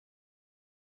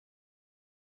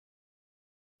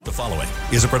The following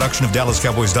is a production of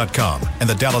DallasCowboys.com and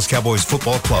the Dallas Cowboys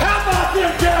Football Club. How about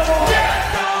them Cowboys?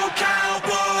 Get go,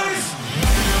 Cowboys!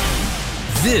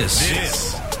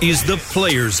 This is the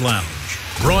Players Lounge,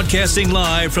 broadcasting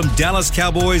live from Dallas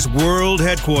Cowboys World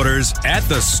Headquarters at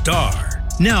the Star.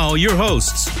 Now your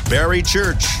hosts, Barry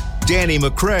Church, Danny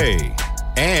McCray,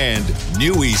 and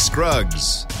Newy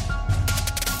Scruggs.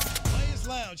 Players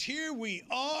Lounge, here we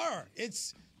are.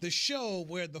 It's the show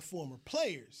where the former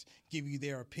players give you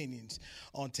their opinions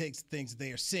on things that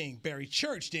they are seeing. Barry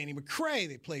Church, Danny McCray,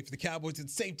 they play for the Cowboys in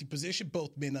safety position, both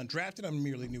men undrafted. I'm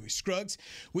merely Newy Scruggs.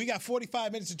 We got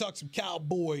 45 minutes to talk some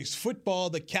Cowboys football.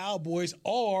 The Cowboys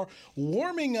are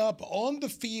warming up on the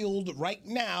field right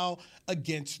now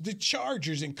against the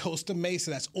Chargers in Costa Mesa.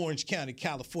 That's Orange County,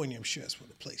 California. I'm sure that's one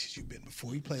of the places you've been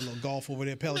before. You played a little golf over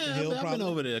there, Pelican Hill, I've been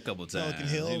over there a couple times. Pelican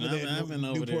Hill over there, I've been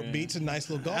over Newport there. Beach, a nice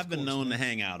little golf I've been course, known man. to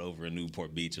hang out over in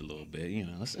Newport Beach a little bit. You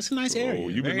know, it's a nice area. Oh,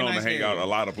 you've been Very known nice to hang area. out a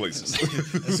lot of places.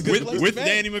 That's a good place with to be.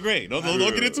 Danny McCray. Don't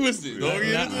get it twisted. Don't get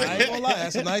it I ain't gonna lie,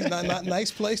 that's a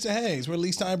nice place to hang. It's where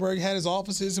Lee Steinberg had his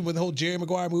offices, and when the whole Jerry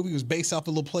Maguire movie was based off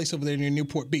a little place over there near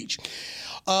Newport Beach.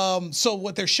 So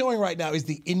what they're showing right now is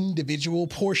the individual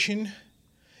portion.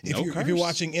 If you're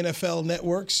watching NFL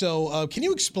Network, so can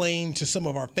you explain to some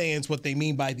of our fans what they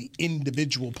mean by the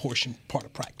individual portion part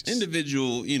of practice?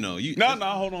 Individual, you know.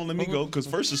 Hold on, let me go, because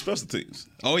first is special teams.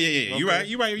 Oh, yeah. You're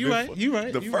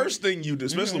right. The first thing you did,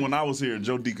 especially when I was here and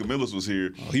Joe DeCamillis was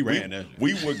here, he ran that.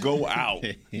 We would go out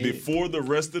before the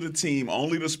rest of the team,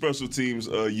 only the special teams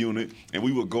unit, and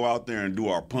we would go out there and do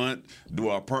our punt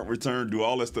return, do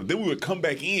all that stuff. Then we would come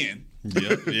back in.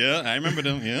 Yeah, I remember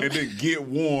them. Yeah, and then get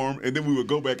warm, and then we would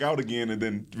go back out again, and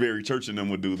then Barry Church and them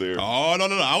would do their. Oh no!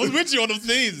 I was with you on them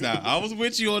things. Now I was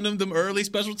with you on them early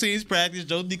special teams practice.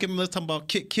 Joe DeCamillis talking about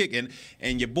kick,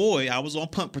 and your boy. I was on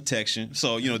punt protection.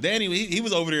 So Danny, he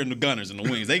was over there in the gunners and the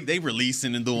wings. They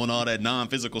releasing and doing all that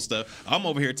non-physical stuff. I'm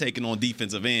over here taking on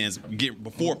defensive ends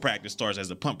before practice starts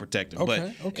as a punt protector.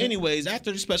 Okay. Anyways,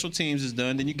 after the special teams is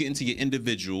done, then you get into your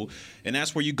individual, and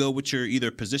that's where you go with your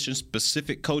either position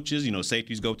specific coaches.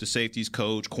 Safeties go with the safeties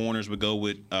coach, corners would go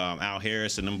with Al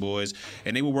Harris and them boys,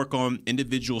 and they would work on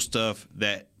individual stuff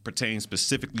that pertains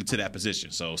specifically to that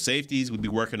position. So safeties would be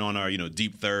working on our,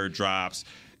 deep third drops,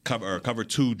 cover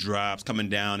two drops, coming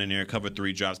down in there, cover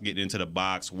three drops, getting into the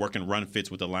box, working run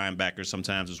fits with the linebackers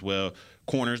sometimes as well.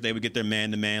 Corners, they would get their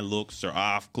man-to-man looks, their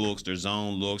off looks, their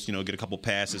zone looks, get a couple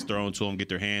passes thrown to them, get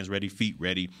their hands ready, feet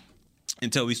ready,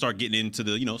 until we start getting into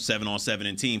the 7-on-7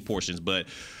 and team portions. But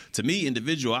to me,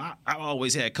 individual, I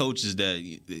always had coaches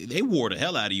that they wore the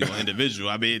hell out of you on individual.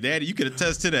 I mean, Daddy, you could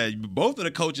attest to that. Both of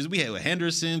the coaches we had,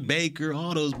 Henderson, Baker,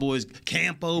 all those boys,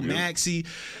 Campo, Maxey,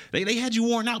 they had you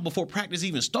worn out before practice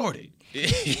even started.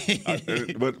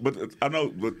 But I know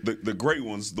the great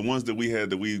ones, the ones that we had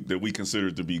that we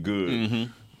considered to be good.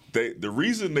 Mm-hmm. The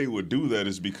reason they would do that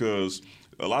is because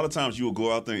a lot of times you will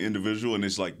go out there individual and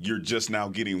it's like you're just now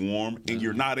getting warm and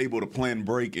you're not able to plan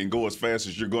break and go as fast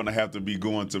as you're going to have to be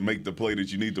going to make the play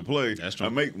that you need to play. That's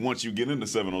true. Once you get into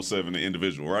 7-on-7 the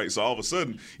individual, right? So all of a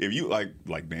sudden, if you like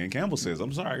Dan Campbell says,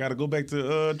 I'm sorry, I got to go back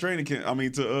to training camp.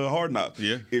 To Hard Knocks.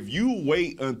 Yeah. If you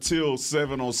wait until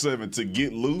 7-on-7 to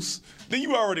get loose, then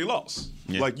you already lost.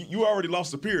 Yeah. Like you already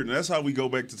lost the period, and that's how we go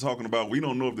back to talking about we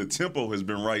don't know if the tempo has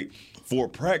been right for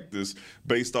practice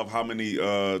based off how many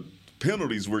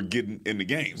penalties we're getting in the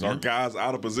games. Our guys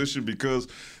out of position because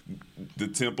the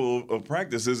tempo of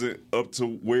practice isn't up to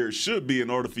where it should be in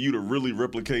order for you to really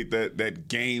replicate that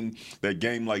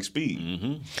game-like speed.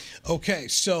 Mm-hmm. Okay,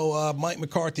 so Mike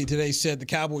McCarthy today said the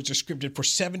Cowboys are scripted for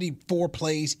 74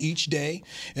 plays each day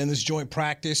in this joint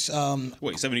practice.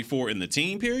 Wait, 74 in the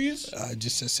team periods? It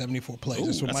just says 74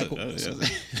 plays. Ooh, that's what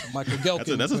Michael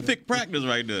Gelkin. That's a thick practice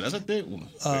right there. That's a thick one.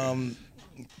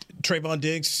 Trayvon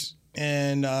Diggs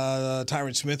and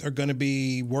Tyron Smith are going to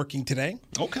be working today.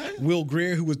 Okay. Will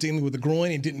Greer, who was dealing with a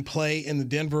groin and didn't play in the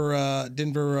Denver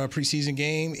preseason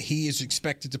game, he is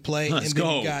expected to play. Let's then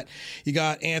go. You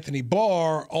got Anthony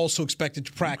Barr also expected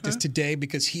to practice today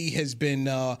because he has been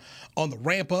on the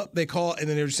ramp up, they call it, and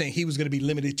then they're saying he was going to be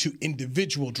limited to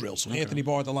individual drills. So Anthony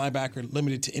Barr, the linebacker,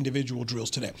 limited to individual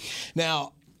drills today.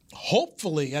 Now,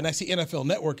 hopefully, and I see NFL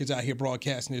Network is out here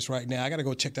broadcasting this right now. I got to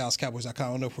go check DallasCowboys.com. I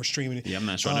don't know if we're streaming it. Yeah, I'm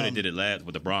not sure. I know they did it last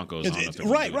with the Broncos.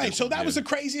 Right. So that was the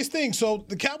craziest thing. So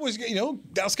the Cowboys,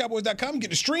 DallasCowboys.com, get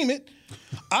to stream it.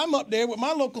 I'm up there with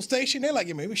my local station. They're like,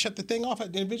 yeah, maybe shut the thing off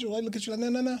at the individual. They look at you like,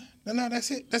 no,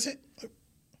 that's it.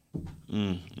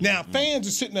 Now, fans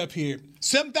are sitting up here,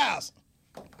 7,000.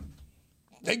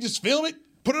 They just film it,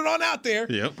 put it on out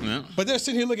there. Yep. But they're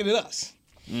sitting here looking at us.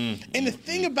 And the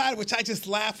thing about it, which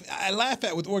I laugh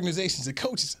at with organizations and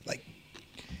coaches, like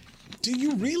Do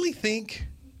you really think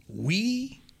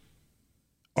we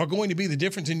are going to be the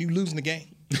difference in you losing the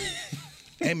game?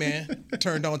 Hey, man,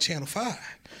 turned on Channel 5.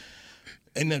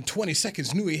 And then 20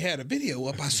 seconds knew he had a video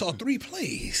up. I saw 3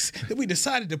 plays that we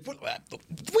decided to put.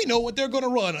 We know what they're going to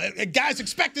run. Guys,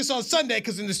 expect this on Sunday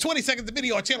because in this 20 seconds of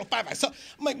video on Channel 5,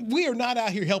 I'm like, we are not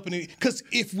out here helping it. Because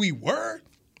if we were,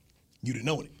 you'd have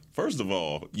known it. First of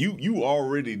all, you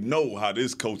already know how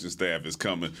this coaching staff is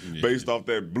coming based off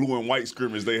that blue and white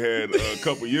scrimmage they had a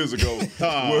couple years ago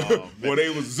where they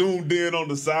was zoomed in on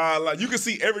the sideline. You can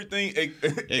see everything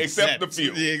except the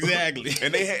field. Exactly.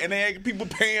 and they had people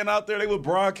paying out there. They would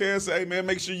broadcast, hey, man,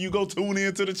 make sure you go tune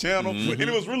in to the channel. And it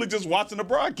was really just watching the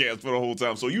broadcast for the whole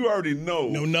time. So you already know.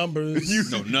 No numbers.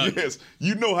 No numbers. Yes,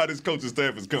 you know how this coaching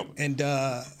staff is coming. And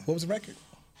what was the record?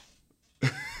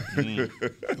 What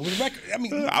was the record? I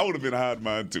mean, I would have been hiding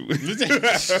mine too.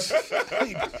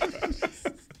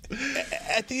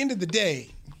 At the end of the day,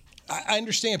 I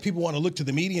understand people want to look to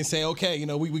the media and say, okay, you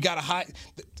know, we got to hide.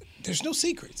 There's no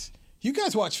secrets. You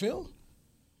guys watch film.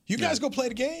 You guys go play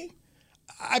the game.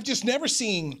 I've just never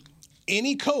seen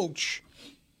any coach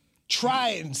try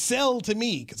and sell to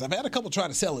me, because I've had a couple try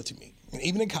to sell it to me,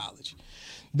 even in college,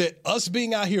 that us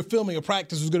being out here filming a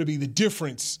practice was going to be the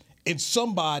difference in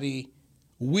somebody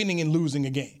winning and losing a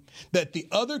game. That the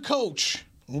other coach,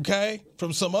 okay,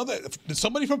 from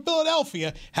somebody from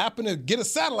Philadelphia happened to get a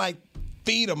satellite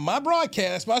feed of my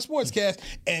broadcast, my sportscast,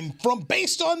 and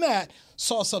based on that,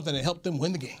 saw something that helped them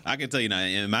win the game. I can tell you now,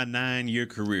 in my 9-year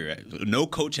career, no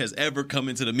coach has ever come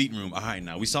into the meeting room. All right,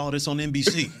 now we saw this on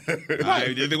NBC. All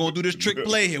right, they're going to do this trick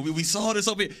play here. We saw this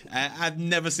over here. I've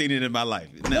never seen it in my life.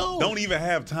 No. Don't even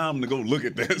have time to go look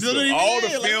at that stuff. Yeah, All the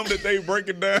film that they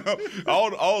breaking down,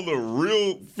 all the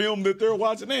real film that they're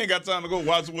watching, they ain't got time to go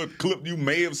watch what clip you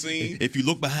may have seen. If you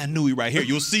look behind Newey right here,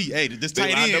 you'll see, hey, this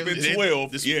They tight lined end. up in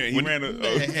 12. He ran a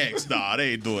Heck, nah,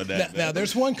 they ain't doing that. Now,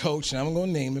 there's one coach, and I'm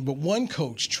going to name it, but one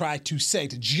coach tried to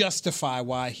justify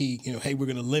why he, hey, we're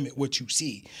going to limit what you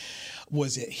see.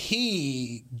 Was it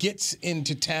he gets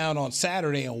into town on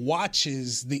Saturday and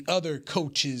watches the other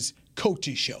coaches'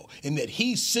 show, and that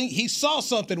he saw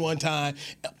something one time,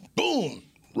 boom,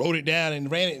 wrote it down and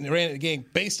ran it again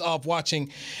based off watching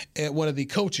one of the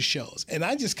coaches' shows. And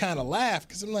I just kind of laughed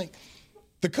because I'm like,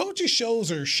 the coaches'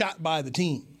 shows are shot by the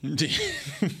team.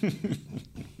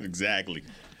 Exactly.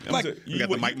 Like, we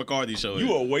got the Mike McCarthy show.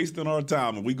 You are wasting our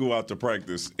time when we go out to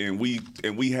practice and we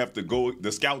have to go.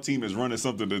 The scout team is running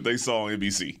something that they saw on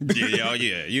NBC. Yeah.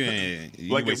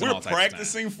 You like if we're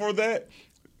practicing for that,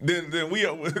 then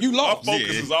you lost. Our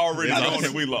focus is already on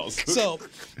and we lost. So,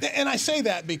 and I say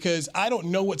that because I don't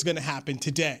know what's going to happen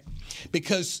today.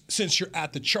 Because since you're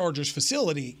at the Chargers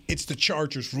facility, it's the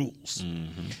Chargers rules.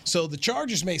 Mm-hmm. So the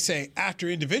Chargers may say after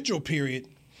individual period,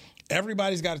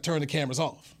 everybody's got to turn the cameras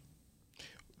off.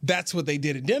 That's what they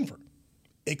did in Denver.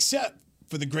 Except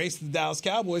for the grace of the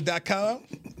DallasCowboys.com,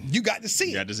 you got to see it.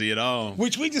 You got to see it all.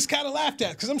 Which we just kind of laughed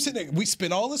at because I'm sitting there. We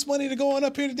spent all this money to go on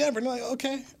up here to Denver. And I'm like,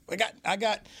 okay, I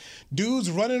got dudes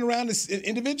running around this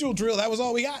individual drill. That was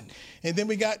all we got. And then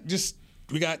we got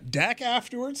Dak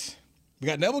afterwards. We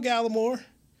got Neville Gallimore.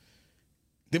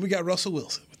 Then we got Russell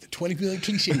Wilson with the 20 billion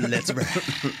cliche. Let's ride.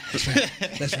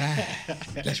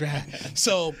 Let's ride.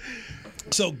 So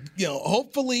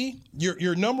hopefully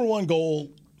your number one goal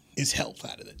is health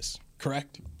out of this,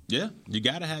 correct? Yeah, you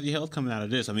got to have your health coming out of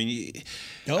this. I mean,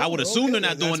 I would assume they're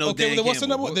not doing no Dan Campbell. What's the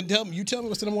number? Then tell me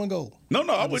what's the number one goal? No,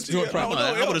 I would do it.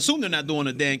 I would assume they're not doing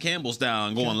a Dan Campbell style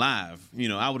and going live.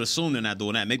 I would assume they're not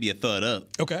doing that. Maybe a third up.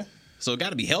 Okay. So it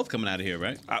got to be health coming out of here,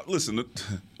 right? Listen,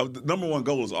 the number one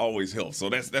goal is always health. So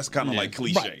that's kind of like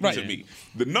cliche to me.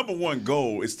 The number one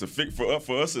goal is to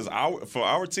for us as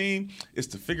our team is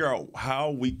to figure out how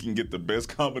we can get the best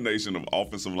combination of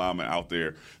offensive linemen out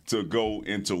there to go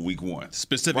into week one.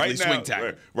 Specifically swing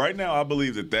tackle. Right now, I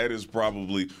believe that is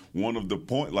probably one of the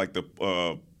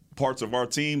parts of our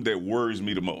team that worries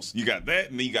me the most. You got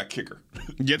that, and then you got kicker.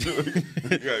 Yep. you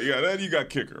got that, and you got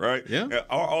kicker, right? Yeah. And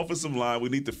our offensive line, we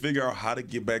need to figure out how to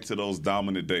get back to those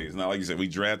dominant days. Now, like you said, we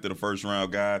drafted a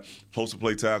first-round guy, supposed to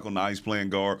play tackle, now he's playing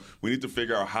guard. We need to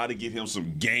figure out how to get him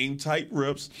some game-type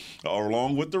reps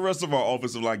along with the rest of our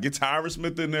offensive line. Get Tyron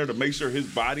Smith in there to make sure his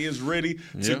body is ready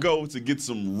to go to get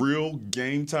some real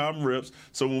game-time reps.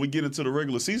 So when we get into the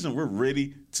regular season, we're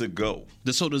ready to go.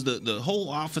 So does the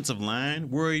whole offensive line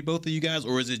worry both of you guys,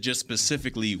 or is it just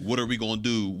specifically what are we going to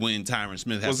do when Tyron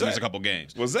Smith has to miss a couple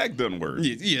games? Well, Zach doesn't worry.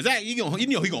 Yeah, Zach, he's going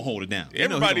to hold it down.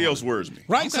 Everybody else worries me.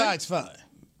 Right side's fine.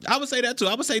 I would say that too.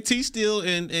 I would say T. Steele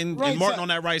and Martin on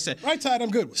that right side. Right side, I'm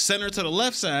good with. Center to the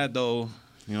left side, though.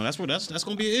 You know, that's going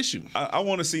to be an issue. I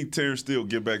want to see Terrence Steele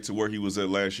get back to where he was at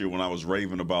last year when I was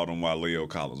raving about him while Leo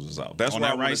Collins was out. That's On where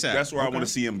that right side. That's where I want to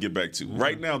see him get back to.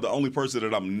 Right now, the only person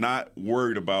that I'm not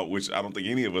worried about, which I don't think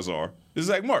any of us are, is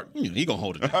Zach Martin. He gonna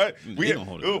hold it. All right? He gonna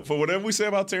hold it. For whatever we say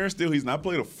about Terrence Steele, he's not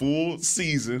played a full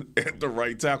season at the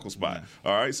right tackle spot.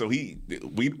 All right, so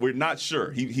we're not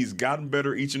sure. He's gotten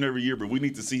better each and every year, but we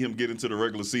need to see him get into the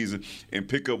regular season and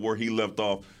pick up where he left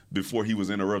off before he was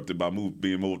interrupted by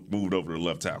being moved over to the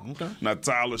left tackle. Okay. Now,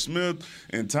 Tyler Smith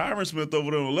and Tyron Smith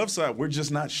over there on the left side, we're just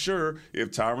not sure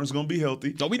if Tyron's going to be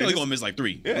healthy. No, we know he's going to miss like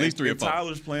 3, at least 3 or 4.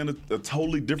 Tyler's playing a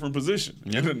totally different position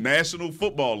in the National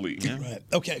Football League. Yeah. Right.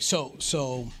 Okay, so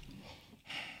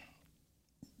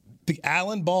the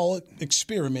Allen Ball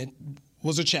experiment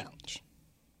was a challenge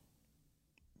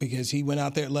because he went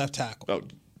out there at left tackle. Oh,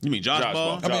 you mean Josh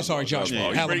Ball? I mean, sorry, Josh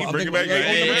Ball. You bring it back.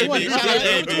 Number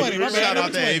 20. Shout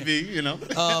out to AB, you know.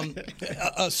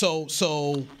 So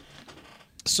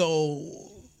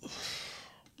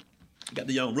got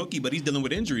the young rookie, but he's dealing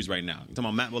with injuries right now. You're talking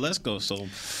about Matt Waletzko, so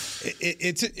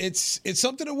it's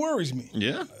something that worries me.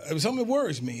 Yeah, it was something that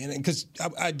worries me, and because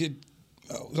I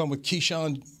was on with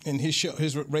Keyshawn and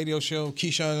his radio show,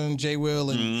 Keyshawn and Jay Will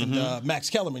and Max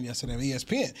Kellerman yesterday on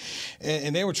ESPN,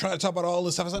 and they were trying to talk about all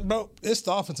this stuff. I was like, bro, it's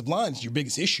the offensive line is your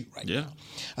biggest issue right now.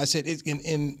 I said,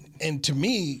 and to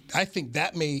me, I think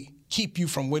that may keep you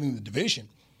from winning the division.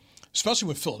 Especially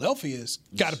when Philadelphia's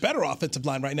got a better offensive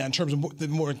line right now in terms of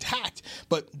more intact.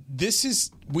 But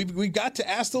we've got to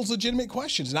ask those legitimate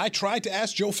questions. And I tried to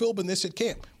ask Joe Philbin this at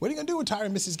camp. What are you going to do when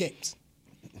Tyron misses games?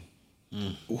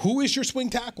 Who is your swing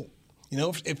tackle? You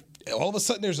know, if all of a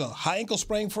sudden there's a high ankle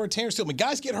sprain for a Terrence Steele,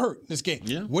 guys get hurt in this game.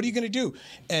 Yeah. What are you going to do?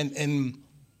 And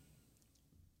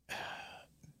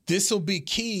this will be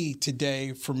key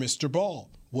today for Mr. Ball.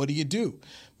 What do you do?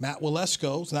 Matt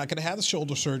Waletzko's not going to have the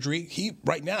shoulder surgery.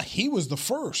 Right now he was the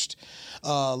first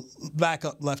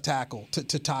backup left tackle to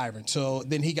Tyron. So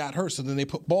then he got hurt. So then they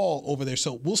put Ball over there.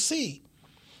 So we'll see.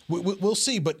 We'll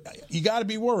see. But you got to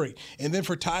be worried. And then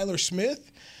for Tyler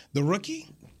Smith, the rookie,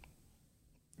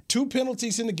 2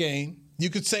 penalties in the game. You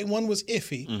could say one was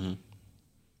iffy,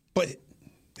 but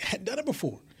had done it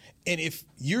before. And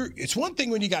it's one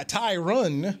thing when you got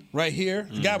Tyron right here,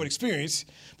 the guy with experience,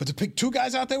 but to pick 2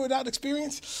 guys out there without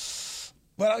experience,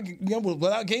 without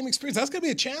game experience, that's going to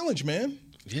be a challenge, man.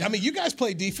 Yeah. I mean, you guys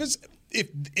play defense.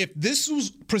 If this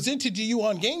was presented to you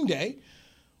on game day,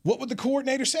 what would the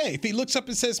coordinator say? If he looks up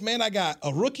and says, man, I got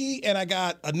a rookie and I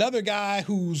got another guy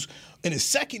who's in his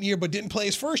second year but didn't play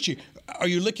his first year, are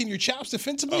you licking your chops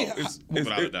defensively?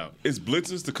 Without a doubt. It's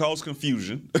blitzes to cause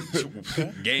confusion.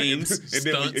 Games,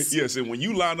 stunts. And when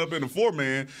you line up in a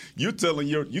 4-man, you're telling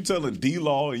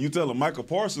D-Law and you're telling Michael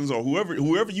Parsons or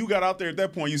whoever you got out there at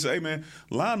that point, you say, hey, man,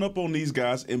 line up on these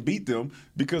guys and beat them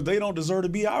because they don't deserve to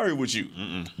be out here with you.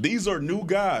 These are new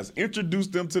guys. Introduce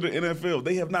them to the NFL.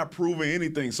 They have not proven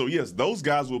anything. So, yes, those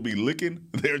guys will be licking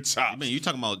their chops. I mean, you're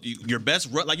talking about your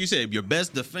best, like you said, your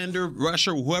best defender,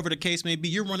 rusher, whoever the case may be.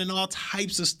 You're running all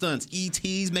types of stunts,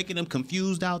 ETs, making them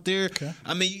confused out there. Okay.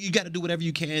 I mean, you got to do whatever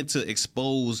you can to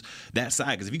expose that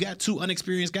side. Because if you got 2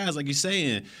 unexperienced guys, like you're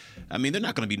saying, I mean, they're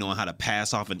not going to be knowing how to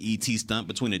pass off an ET stunt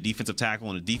between a defensive tackle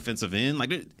and a defensive end.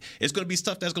 Like, it's going to be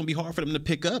stuff that's going to be hard for them to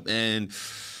pick up. And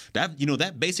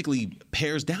that basically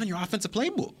pares down your offensive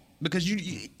playbook. Because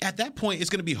you at that point,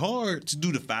 it's going to be hard to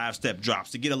do the 5-step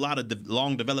drops, to get a lot of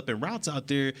long developing routes out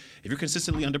there if you're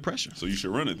consistently under pressure. So you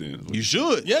should run it then. You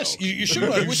should. Yes, you should.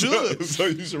 You should. So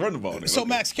you should run the ball then. So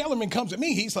Max Kellerman comes at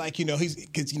me. He's like,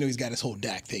 he's got his whole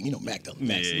Dak thing. Max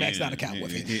not a Cowboy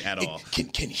fan. At all.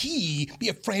 Can he be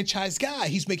a franchise guy?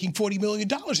 He's making $40 million.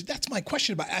 That's my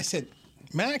question about it. I said,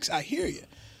 Max, I hear you.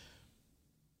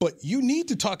 But you need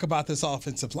to talk about this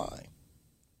offensive line.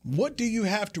 What do you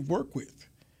have to work with?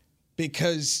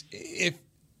 Because if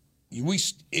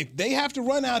they have to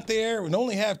run out there and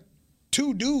only have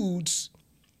 2 dudes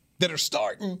that are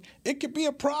starting, it could be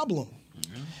a problem.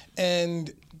 Mm-hmm.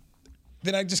 And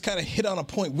then I just kind of hit on a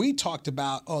point we talked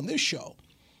about on this show.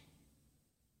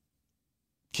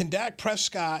 Can Dak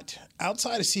Prescott,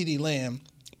 outside of CeeDee Lamb,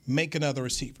 make another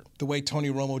receiver? The way Tony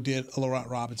Romo did a Laurent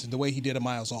Robinson, the way he did a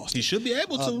Miles Austin. He should be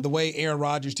able to. The way Aaron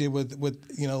Rodgers did with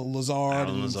Lazard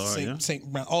and St.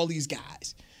 Brown, all these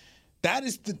guys.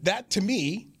 That to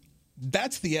me,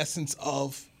 that's the essence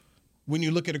of when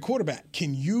you look at a quarterback.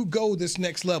 Can you go this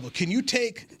next level? Can you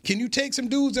take some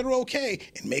dudes that are okay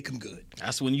and make them good?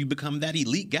 That's when you become that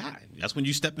elite guy. That's when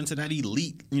you step into that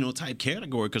elite, type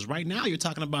category. Because right now you're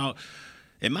talking about,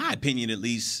 in my opinion at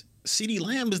least, CeeDee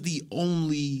Lamb is the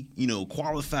only,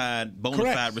 qualified, bona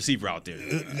fide receiver out there.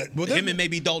 Him and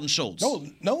maybe Dalton Schultz.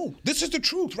 No. This is the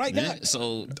truth right now.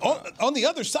 So on the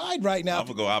other side right now. I'm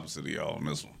gonna go opposite of y'all on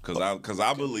this one because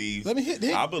I believe. Let me hit.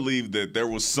 I believe that there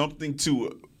was something to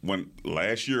it. When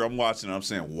last year I'm watching, I'm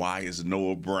saying, why is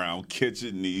Noah Brown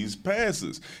catching these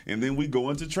passes? And then we go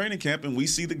into training camp and we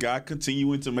see the guy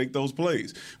continuing to make those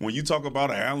plays. When you talk about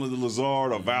Allen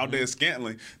Lazard or Valdez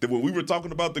Scantling, that when we were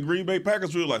talking about the Green Bay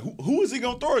Packers, we were like, who is he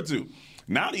going to throw it to?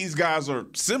 Now these guys are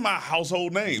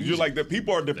semi-household names. You're like, that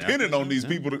people are dependent on these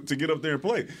people to get up there and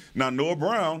play. Now, Noah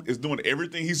Brown is doing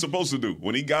everything he's supposed to do.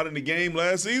 When he got in the game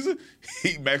last season,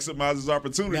 he maximized his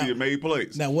opportunity and made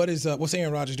plays. Now, what's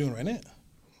Aaron Rodgers doing right now?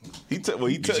 He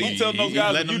telling those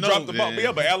guys that you dropped the ball.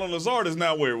 Yeah, but Allen Lazard is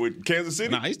now where with Kansas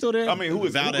City. Nah, he's still there. I mean,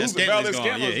 who's Valdez Scantling?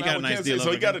 Yeah, he got a nice deal. So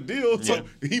he got a deal. Yeah. So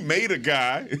he made a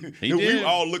guy. We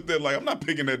all looked at like, I'm not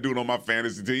picking that dude on my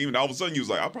fantasy team. And all of a sudden, you was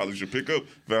like, I probably should pick up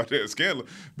Valdez Scantling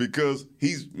because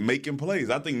he's making plays.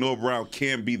 I think Noah Brown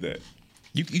can be that.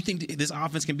 You think this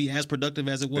offense can be as productive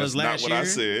as it was last year?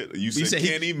 That's not what I said. You said,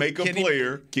 can he make a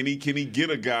player? Can he get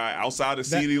a guy outside of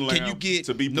CeeDee Lamb can you get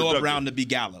to be Noah Brown to be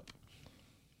Gallup?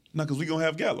 No, because we're going to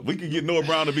have Gallup. We can get Noah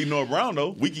Brown to be Noah Brown,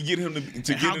 though. We can get him to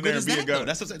get in there and be a guy. Though?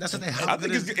 That's what I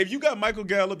think if you got Michael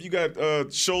Gallup, you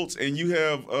got Schultz, and you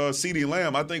have CeeDee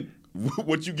Lamb, I think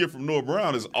what you get from Noah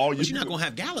Brown is all you But you're not going to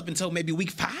have Gallup until maybe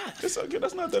week 5. It's okay.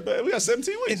 That's not that bad. We got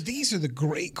 17 weeks. And these are the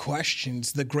great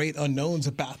questions, the great unknowns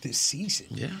about this season.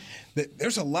 Yeah.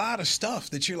 There's a lot of stuff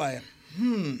that you're like,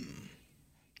 And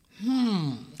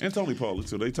Tony Pollard,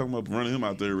 too. They talking about running him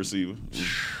out there receiver.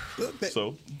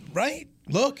 Right?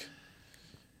 Look,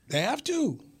 they have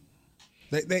to.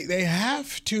 They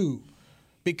have to.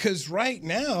 Because right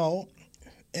now,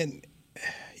 and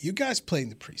you guys played in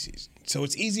the preseason, so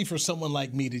it's easy for someone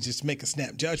like me to just make a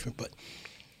snap judgment. But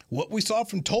what we saw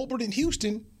from Tolbert in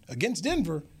Houston against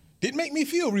Denver didn't make me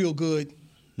feel real good.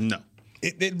 No.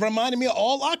 It reminded me of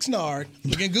all Oxnard,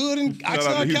 looking good in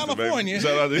Oxnard, Houston, California.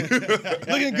 Shout out to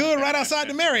Looking good right outside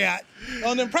the Marriott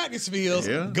on them practice fields.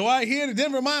 Yeah. Go out here to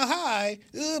Denver Mile High.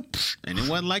 And it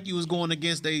wasn't like you was going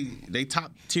against they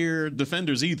top tier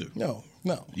defenders either. No.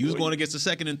 You was going against the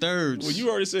second and thirds. Well, you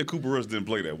already said Cooper Rush didn't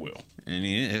play that well. And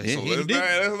That's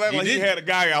not like he had a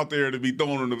guy out there to be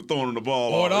throwing him the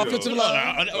ball. Or the offensive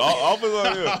line. Offensive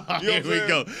line. Here we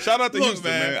go. Shout out to Houston,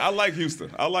 man. I like Houston.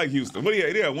 What do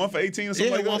you had? 1 for 18 or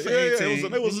something like that? 1 for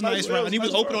 18. It was a nice round. And he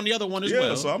was open on the other one as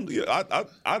well. So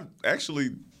I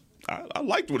actually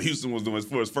liked what Houston was doing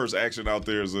for his first action out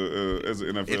there as an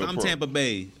NFL If I'm pro. Tampa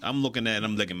Bay, I'm looking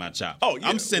my chop. Oh, yeah.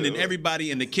 I'm sending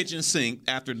everybody in the kitchen sink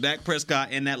after Dak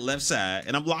Prescott in that left side,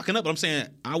 and I'm locking up. But I'm saying,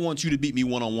 I want you to beat me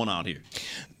one-on-one out here.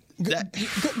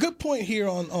 Good point here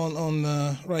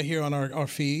on right here on our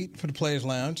feed for the Players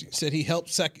Lounge. He said he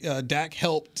helped Dak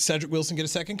helped Cedric Wilson get a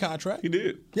second contract. He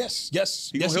did. Yes.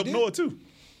 He gonna help Noah too.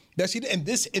 Yes, he did. And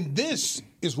this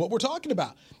is what we're talking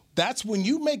about. That's when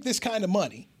you make this kind of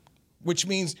money, which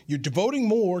means you're devoting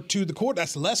more to the court.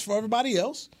 That's less for everybody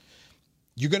else.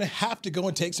 You're going to have to go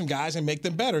and take some guys and make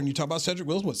them better. And you talk about Cedric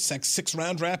Wilson,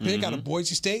 sixth-round draft pick out of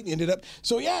Boise State, ended up.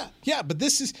 So, yeah, but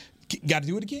this is got to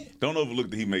do it again. Don't overlook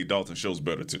that he made Dalton Schultz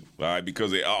better, too, all right,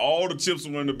 because all the chips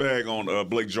were in the bag on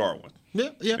Blake Jarwin.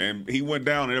 Yeah. And he went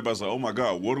down, and everybody's like, oh, my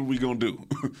God, what are we going to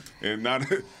do? And not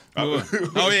 – I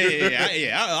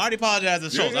already apologized to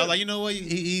Schultz. I was like, you know what?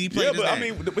 He played his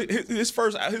game.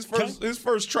 His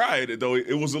first try at it, though,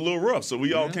 it was a little rough. So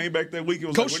we all came back that week and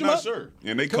was Coached like, we're not him sure.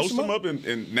 And they coached him up,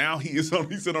 and now he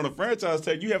said on a franchise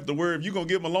tag, you have to worry if you're going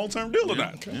to give him a long-term deal or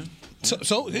not. Okay.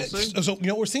 So you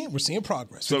know what we're seeing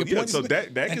progress. So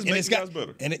Dak is making guys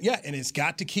better. And it's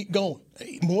got to keep going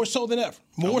more so than ever.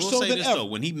 Though,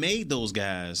 when he made those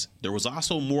guys, there was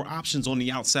also more options on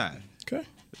the outside. Okay.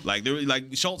 Like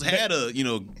Schultz had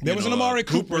there was an Amari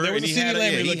Cooper, there was a CeeDee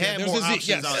Lamb. He had more options.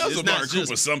 Yes. That was Amari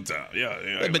Cooper sometime.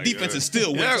 Yeah. But defense is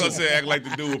still. Yeah, I was gonna say act like the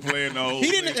dude was playing the whole. He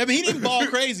didn't ball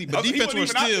crazy, but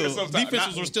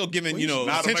defenses were still giving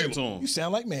attention to him. You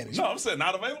sound like manager. No, I'm saying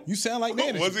not available. You sound like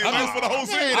manager. Was he announced for the whole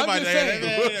season? I'm just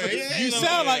saying. You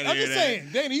sound like. I'm just saying,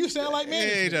 Danny. You sound like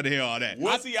manager. Ain't trying to hear all that.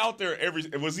 Was he out there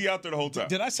the whole time?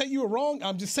 Did I say you were wrong?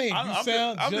 I'm just saying you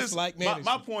sound just like manager.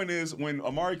 My point is, when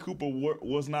Amari Cooper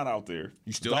was not out there.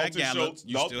 You still had Gallup.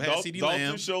 You still had CeeDee Lamb.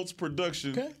 Dalton Schultz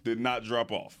production did not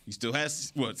drop off. You still had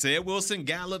Ced Wilson,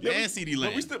 Gallup, and CeeDee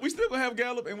Lamb. We still gonna have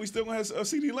Gallup and we still gonna have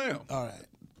CeeDee Lamb. All right.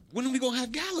 When are we gonna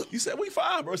have Gallup? You said week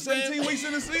 5, bro. 17 weeks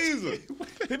in the season.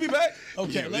 He'll be back.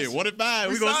 Okay. Yeah, 1 at 5.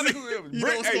 We gonna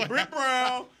see. Brent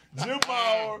Brown, Jim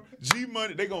Bauer, G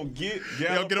Money. They gonna get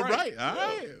Gallup. They'll get it right. All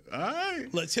right.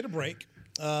 Let's hit a break.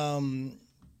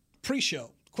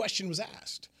 Pre-show question was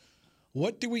asked.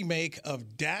 What do we make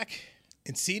of Dak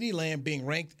and CeeDee Lamb being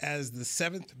ranked as the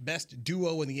 7th best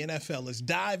duo in the NFL? Let's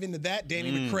dive into that.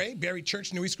 Danny McCray, Barry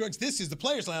Church, Newy Scruggs. This is the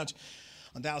Players Lounge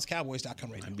on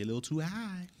DallasCowboys.com radio. Might be a little too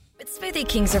high. With Smoothie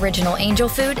King's original Angel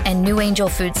Food and new Angel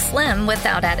Food Slim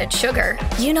without added sugar,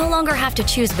 you no longer have to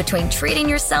choose between treating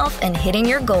yourself and hitting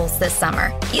your goals this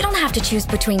summer. You don't have to choose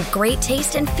between great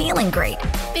taste and feeling great.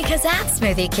 Because at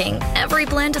Smoothie King, every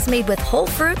blend is made with whole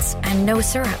fruits and no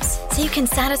syrups, so you can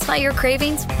satisfy your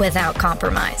cravings without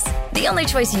compromise. The only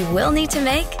choice you will need to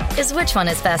make is which one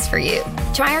is best for you.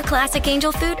 Try our classic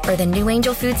Angel Food or the new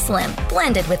Angel Food Slim,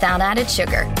 blended without added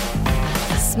sugar.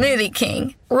 Smoothie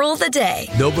King. Rule the day.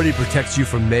 Nobody protects you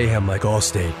from mayhem like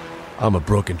Allstate. I'm a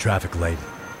broken traffic light.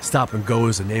 Stop and go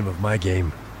is the name of my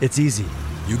game. It's easy.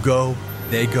 You go,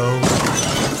 they go.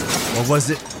 Or was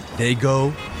it, they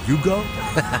go, you go?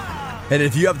 And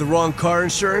if you have the wrong car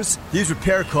insurance, these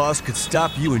repair costs could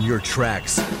stop you in your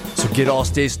tracks. So get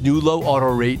Allstate's new low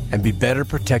auto rate and be better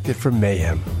protected from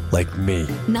mayhem, like me.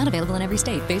 Not available in every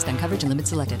state based on coverage and limits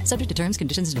selected. Subject to terms,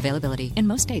 conditions, and availability. In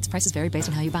most states, prices vary based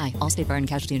on how you buy. Allstate Bar and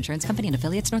Casualty Insurance Company and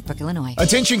affiliates, Northbrook, Illinois.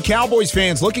 Attention Cowboys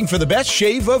fans looking for the best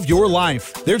shave of your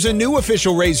life. There's a new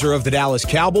official razor of the Dallas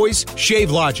Cowboys,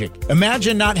 Shave Logic.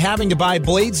 Imagine not having to buy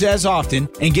blades as often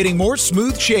and getting more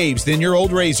smooth shaves than your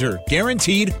old razor,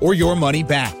 guaranteed or your money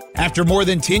back. After more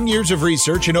than 10 years of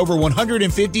research and over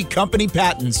 150 company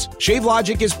patents,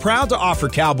 ShaveLogic is proud to offer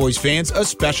Cowboys fans a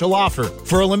special offer.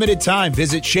 For a limited time,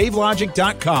 visit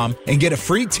ShaveLogic.com and get a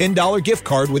free $10 gift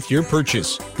card with your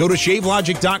purchase. Go to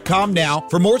ShaveLogic.com now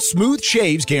for more smooth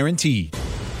shaves guaranteed.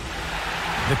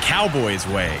 The Cowboys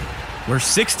way, where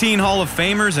 16 Hall of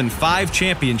Famers and 5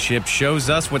 championships shows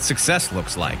us what success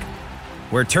looks like.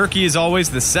 Where turkey is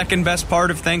always the second best part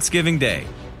of Thanksgiving Day.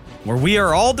 Where we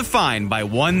are all defined by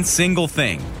one single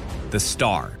thing, the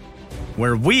star.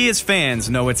 Where we as fans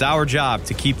know it's our job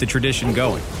to keep the tradition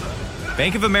going.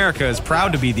 Bank of America is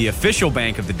proud to be the official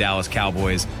bank of the Dallas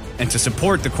Cowboys and to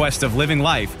support the quest of living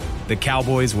life the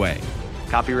Cowboys way.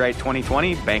 Copyright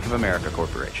 2020, Bank of America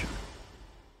Corporation.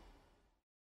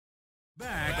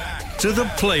 Back to the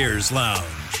Players Lounge.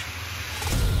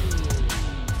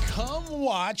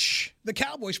 Watch the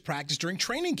Cowboys practice during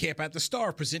training camp at the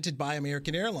Star, presented by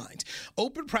American Airlines.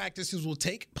 Open practices will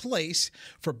take place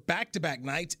for back-to-back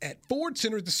nights at Ford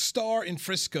Center, the Star in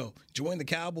Frisco. Join the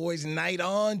Cowboys night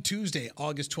on Tuesday,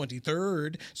 August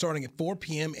 23rd, starting at 4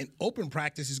 p.m., and open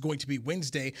practice is going to be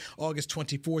Wednesday, August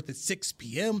 24th at 6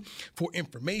 p.m. For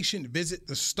information, visit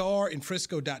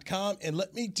thestarinfrisco.com, and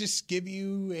let me just give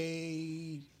you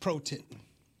a pro tip.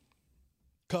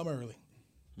 Come early.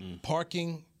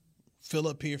 Parking, fill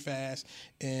up here fast,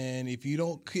 and if you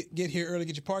don't get here early,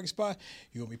 get your parking spot,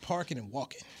 you're going to be parking and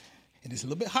walking. And it's a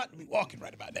little bit hot to be walking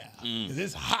right about now because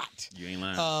it's hot. You ain't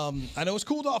lying. I know it's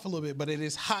cooled off a little bit, but it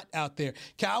is hot out there.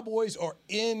 Cowboys are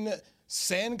in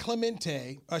San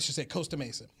Clemente, I should say Costa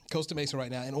Mesa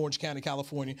right now in Orange County,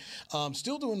 California.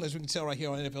 Still doing, as we can tell right here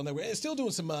on NFL Network, still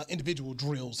doing some individual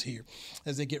drills here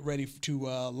as they get ready to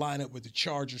line up with the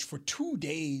Chargers for 2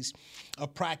 days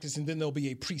of practice, and then there'll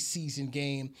be a preseason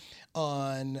game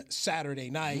on Saturday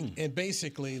night. And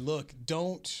basically, look,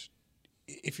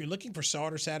 if you're looking for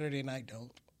starter Saturday night,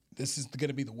 don't. This is going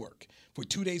to be the work. For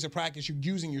 2 days of practice, you're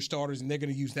using your starters, and they're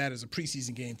going to use that as a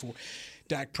preseason game for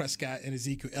Dak Prescott and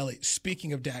Ezekiel Elliott.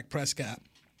 Speaking of Dak Prescott,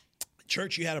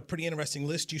 Church, you had a pretty interesting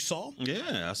list you saw.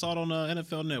 Yeah, I saw it on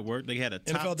NFL Network. They had a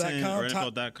top 10, or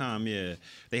NFL.com, yeah.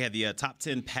 They had the top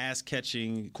 10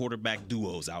 pass-catching quarterback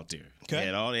duos out there. Okay. They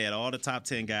had all the top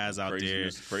 10 guys out there.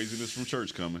 Craziness from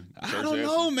Church coming. I don't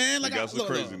know, man. Like,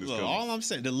 look, all I'm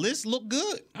saying, the list look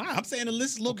good. I'm saying the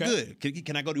list look good.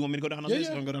 Can I go? Do you want me to go down the list?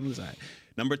 I'm going to go down the side.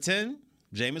 Number 10,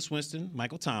 Jameis Winston,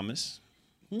 Michael Thomas.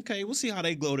 Okay, we'll see how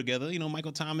they glow together. You know,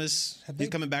 Michael Thomas, he's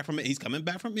coming back from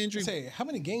injury. Say, how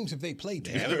many games have they played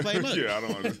together? They haven't played much. Yeah, I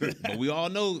don't understand. But we all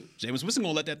know Jameis Winston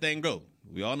going to let that thing go.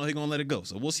 We all know he's going to let it go.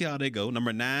 So we'll see how they go.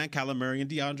 Number 9, Kyler Murray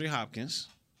and DeAndre Hopkins.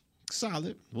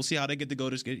 Solid. We'll see how they get to go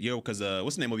this year because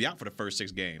what's the name will be out for the first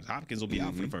 6 games. Hopkins will be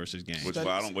out for the first 6 games. Which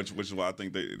is why I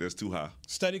think that's too high.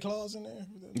 Study clause in there?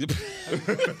 You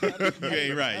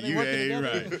ain't right. You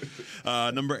ain't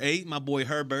right. Number 8, my boy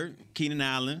Herbert, Keenan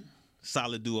Allen.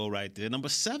 Solid duo right there. Number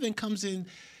 7 comes in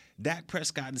Dak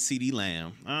Prescott and CeeDee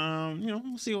Lamb.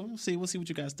 We'll see what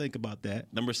you guys think about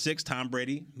that. Number 6, Tom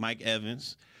Brady, Mike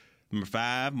Evans. Number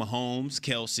 5, Mahomes,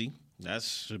 Kelsey. That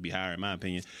should be higher in my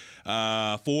opinion.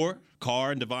 4,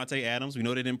 Carr and Devontae Adams. We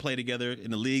know they didn't play together in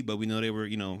the league, but we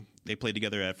know they played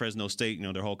together at Fresno State.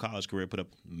 Their whole college career put up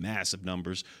massive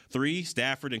numbers. 3,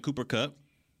 Stafford and Cooper Kupp.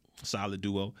 Solid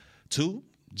duo. 2,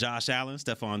 Josh Allen,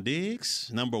 Stephon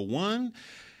Diggs. Number 1,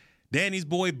 Danny's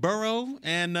boy Burrow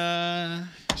and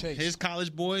Chase. his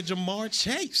college boy Jamar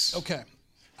Chase. Okay.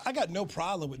 I got no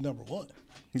problem with number one.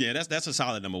 Yeah, that's a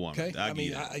solid number one. Okay. I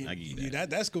give you that.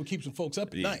 That's going to keep some folks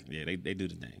up at night. Yeah, they do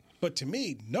the thing. But to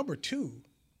me, number two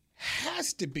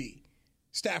has to be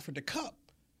Stafford to Cup.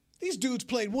 These dudes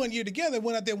played 1 year together,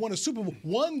 went out there, won a Super Bowl,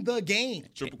 won the game.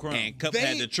 Triple crown. And Cup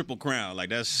had the triple crown. Like,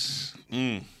 that's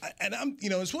And I'm,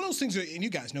 it's one of those things, and you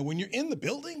guys know, when you're in the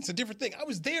building, it's a different thing. I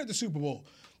was there at the Super Bowl.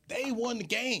 They won the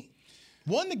game.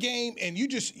 And you're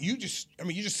just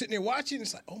sitting there watching.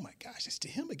 It's like, oh my gosh, it's to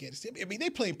him again. It's to him. I mean, they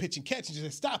playing pitch and catch and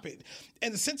just stop it.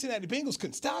 And the Cincinnati Bengals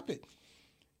couldn't stop it.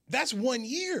 That's 1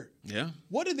 year. Yeah.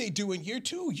 What do they do in year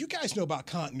two? You guys know about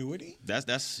continuity.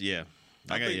 That's yeah.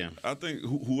 I think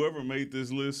whoever made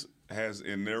this list has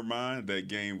in their mind that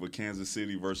game with Kansas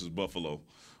City versus Buffalo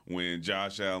when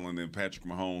Josh Allen and Patrick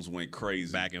Mahomes went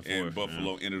crazy back and forth, and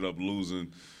Buffalo ended up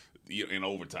losing in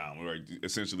overtime, right?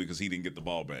 Essentially because he didn't get the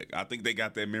ball back. I think they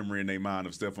got that memory in their mind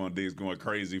of Stephon Diggs going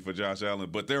crazy for Josh Allen,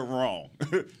 but they're wrong.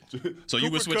 So you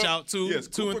would switch out two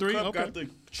and three? Cup Okay. got the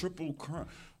triple crown.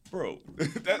 Bro,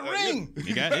 ring.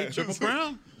 You got it, triple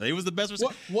crown. He was the best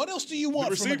receiver. What else do you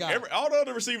want from a guy? All the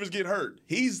other receivers get hurt.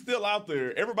 He's still out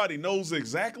there. Everybody knows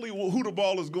exactly who the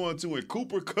ball is going to, and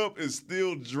Cooper Kupp is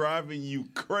still driving you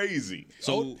crazy.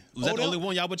 So was that the only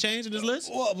one y'all would change in this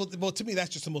list? Well, to me,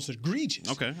 that's just the most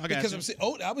egregious. Okay, I got because you. I'm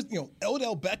saying,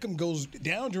 Odell Beckham goes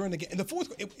down during the game. In the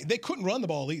fourth, they couldn't run the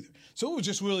ball either. So it was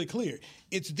just really clear.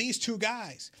 It's these two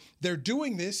guys. They're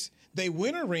doing this. They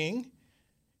win a ring.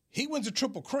 He wins a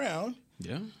triple crown.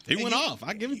 Yeah, he went off.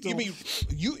 I give it to him.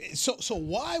 So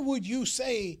why would you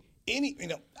say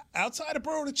outside of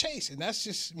Burrow to Chase? And that's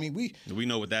just, we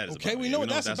know what that is. Okay, about. we know what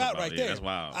that's about right there. That's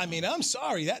wild. I mean, I'm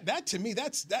sorry. That to me,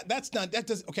 that's not that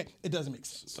doesn't. Okay, it doesn't make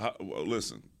sense.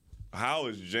 Listen, how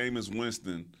is Jameis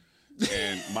Winston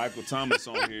and Michael Thomas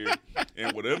on here?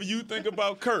 And whatever you think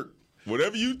about Kirk.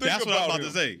 Whatever you think That's about what I'm about him,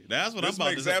 to say. That's what I'm about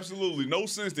to say. This makes absolutely no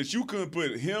sense that you couldn't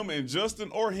put him and Justin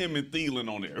or him and Thielen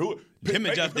on there. Him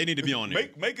and Justin, they need to be on there.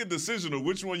 Make a decision of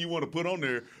which one you want to put on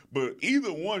there, but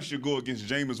either one should go against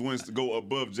Jameis Winston, go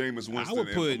above Jameis Winston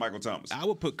and Michael Thomas. I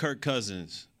would put Kirk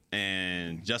Cousins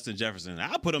and Justin Jefferson.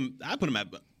 I put him at 5.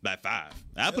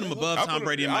 I put him above Tom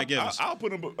Brady and Mike Evans. I'll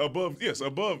put him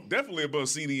definitely above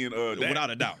CD and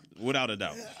Dak. Without a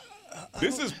doubt.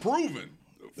 This is proven.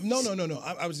 No.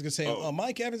 I was just going to say,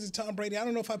 Mike Evans and Tom Brady, I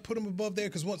don't know if I put them above there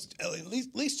because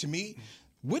at least to me,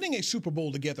 winning a Super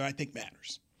Bowl together, I think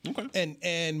matters. Okay.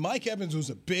 And Mike Evans was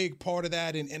a big part of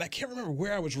that. And I can't remember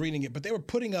where I was reading it, but they were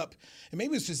putting up, and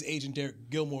maybe it's his agent, Derek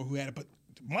Gilmore, who had it, but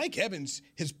Mike Evans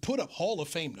has put up Hall of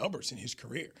Fame numbers in his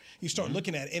career. You start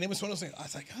looking at it, and it was one of those things, I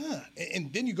was like,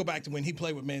 And then you go back to when he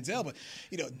played with Manziel. But,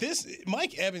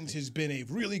 Mike Evans has been a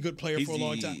really good player for a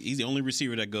long time. He's the only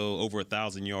receiver that go over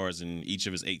 1,000 yards in each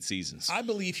of his 8 seasons. I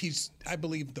believe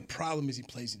the problem is he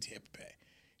plays in Tampa Bay.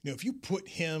 If you put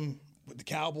him with the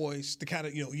Cowboys, the kind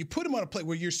of, you put him on a play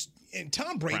where you're, and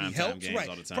Tom Brady helps, right?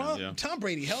 All the time, Tom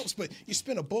Brady helps, but you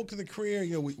spend a bulk of the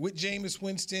career, with Jameis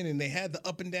Winston, and they had the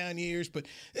up and down years, but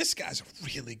this guy's a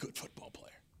really good football player.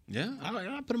 Yeah,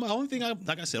 I put him. Only thing I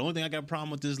got a problem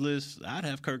with this list, I'd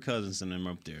have Kirk Cousins and him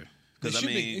up there.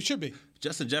 It should be.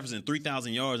 Justin Jefferson,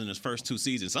 3,000 yards in his first 2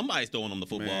 seasons. Somebody's throwing him the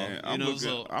football. Man,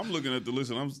 I'm looking at the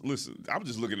list, and I'm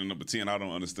just looking at number 10. I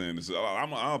don't understand this. I'm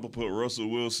gonna put Russell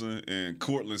Wilson and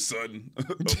Courtland Sutton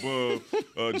above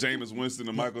Jameis Winston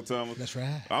and Michael Thomas. That's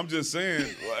right. I'm just saying,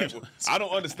 I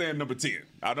don't understand number 10.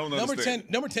 I don't understand.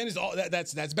 Number 10 is all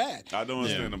that's bad. I don't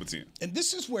understand number 10. And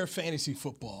this is where fantasy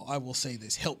football, I will say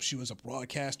this, helps you as a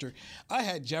broadcaster. I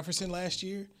had Jefferson last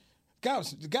year.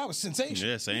 The guy was sensational.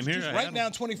 Yeah, same here. Just right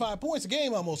down 25 points a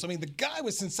game almost. I mean, the guy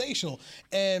was sensational.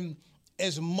 And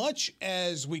as much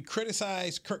as we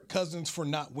criticize Kirk Cousins for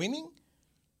not winning,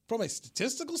 from a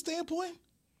statistical standpoint,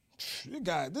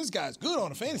 this guy's good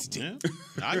on a fantasy team.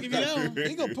 Yeah, I'll give you that one.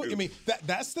 He gonna put.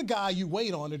 That's the guy you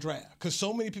wait on the draft because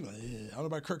so many people. I don't know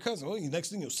about Kirk Cousins. Well, next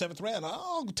thing 7th round,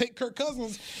 I'll take Kirk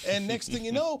Cousins, and next thing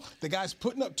you know, the guy's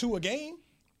putting up 2 a game.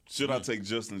 Should I take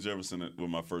Justin Jefferson with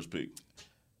my first pick?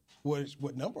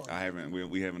 What number? I haven't.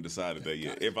 We haven't decided that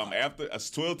yet. If I'm after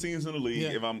 12 teams in the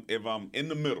league, if I'm in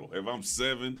the middle, if I'm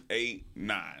 7, 8,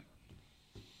 9.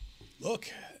 Look,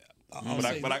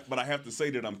 but I have to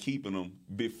say that I'm keeping them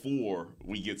before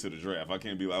we get to the draft. I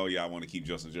can't be like, oh yeah, I want to keep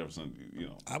Justin Jefferson.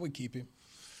 I would keep him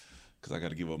because I got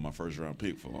to give up my first round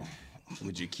pick for him.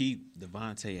 Would you keep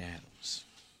Devontae Adams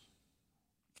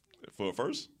for a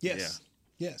first? Yes.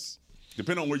 Yeah. Yes.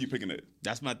 Depending on where you're picking it.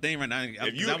 That's my thing right now.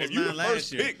 If you're the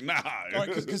first pick, nah. All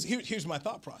right, because here's my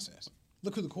thought process.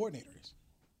 Look who the coordinator is.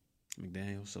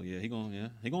 McDaniels. So yeah, he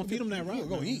gonna feed him that route. He's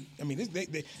gonna eat. I mean,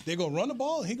 they're gonna run the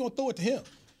ball. And he gonna throw it to him.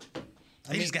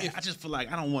 I just feel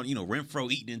like I don't want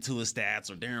Renfro eating into his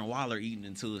stats or Darren Waller eating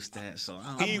into his stats. So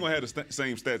he ain't gonna have the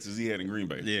same stats as he had in Green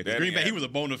Bay. Yeah, Green Bay he was a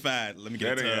bona fide. Let me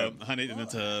get a tub, 100 in the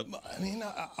tub. I mean,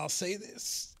 I'll say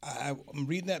this: I'm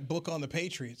reading that book on the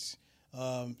Patriots.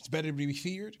 It's better to be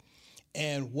feared,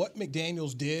 and what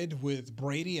McDaniels did with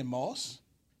Brady and Moss,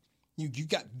 you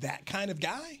got that kind of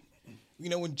guy.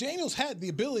 When Daniels had the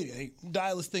ability to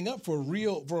dial this thing up for a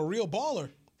real baller.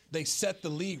 They set the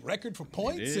league record for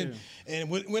points and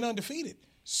went undefeated.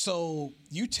 So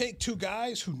you take two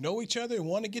guys who know each other and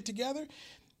want to get together.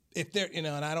 If they're, and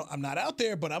I'm not out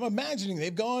there, but I'm imagining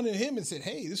they've gone to him and said,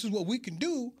 "Hey, this is what we can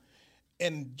do."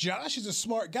 And Josh is a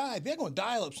smart guy. They're going to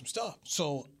dial up some stuff.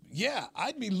 So yeah,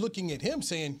 I'd be looking at him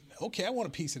saying, "Okay, I want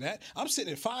a piece of that." I'm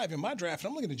sitting at 5 in my draft, and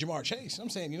I'm looking at Jamar Chase. I'm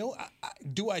saying,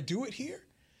 do I do it here?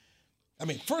 I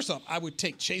mean, first off, I would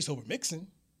take Chase over Mixon.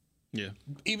 Yeah.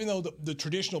 Even though the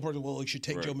traditional person, you should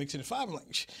take Joe Mixon at 5. I'm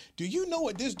like, do you know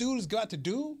what this dude has got to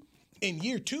do in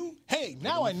year 2? Hey,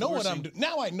 now I know what I'm doing.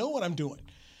 Now I know what I'm doing.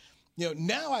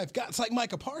 Now I've got. It's like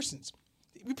Micah Parsons.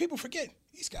 People forget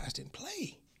these guys didn't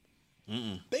play.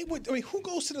 They would. I mean, who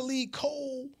goes to the league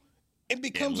cold and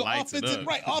becomes an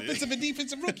offensive and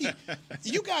defensive rookie?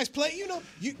 You guys play.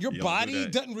 Your body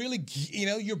doesn't really.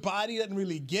 Your body doesn't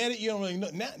really get it. You don't really know.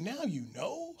 Now you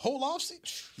know. Whole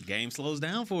offseason. Game slows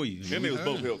down for you. And they was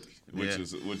both healthy, which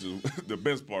is the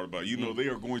best part about it. They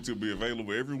are going to be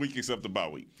available every week except the bye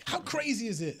week. How crazy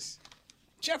is this?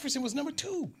 Jefferson was number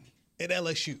 2 at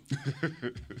LSU.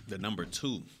 The number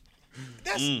 2.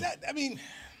 I mean.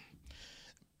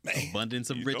 Man.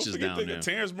 Abundance of riches down there.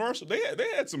 Terrence Marshall, they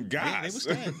had some guys.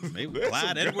 They were stacked.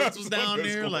 Clyde Edwards was down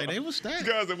there. They were stacked.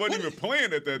 Guys that wasn't even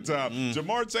playing at that time.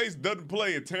 Jamar Chase doesn't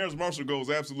play, and Terrence Marshall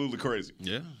goes absolutely crazy.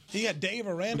 Yeah. He had Dave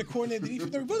Aranda coordinated the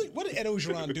defense. What did Ed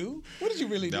Ogeron do? What did you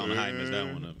really do? Down the high missed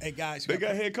that one up. Hey, guys. They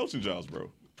got head coaching jobs,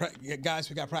 bro. Guys,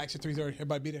 we got practice at 3:30.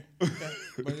 Everybody be there.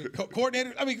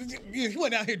 Coordinator. I mean, he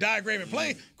went out here diagramming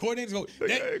play. Coordinators go. They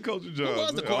got head coaching jobs. Who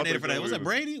was the coordinator for that? Was that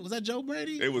Brady? Was that Joe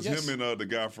Brady? It was him and the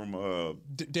guy from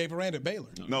Dave Aranda at Baylor.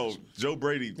 No, Joe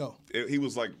Brady. No. He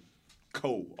was like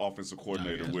co-offensive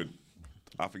coordinator with.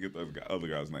 I forget the other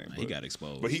guy's name. He got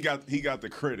exposed, but he got the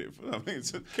credit. I mean,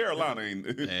 Carolina ain't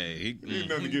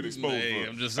nothing to get exposed for.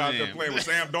 I'm just out saying. there playing with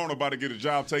Sam Darnold, about to get a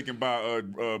job taken by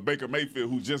Baker Mayfield,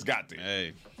 who just got there.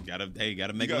 Hey,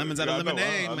 gotta make lemons out of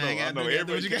lemonade, man. I know.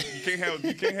 You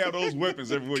can't have those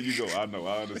weapons everywhere you go. I know.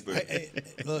 I understand.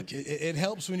 Look, it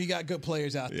helps when you got good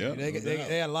players out there. They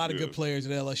had a lot of good players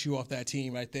at LSU off that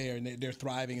team right there, and they're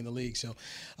thriving in the league. So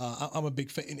I'm a big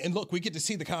fan. And look, we get to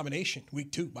see the combination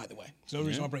week 2, by the way.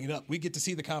 So I bring it up. We get to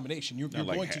see the combination. You're going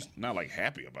to not like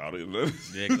happy about it. Yeah,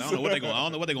 because I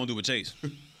don't know what they're going to do with Chase.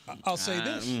 I'll say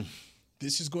this: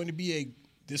 this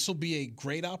will be a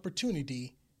great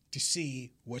opportunity to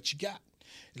see what you got.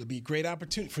 It'll be a great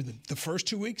opportunity for the first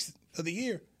 2 weeks of the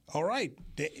year. All right,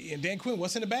 and Dan Quinn,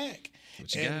 what's in the bag?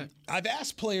 What you got? I've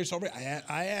asked players already.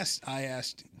 I asked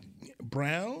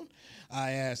Brown.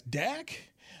 I asked Dak.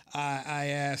 I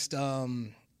asked.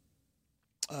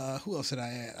 Who else did I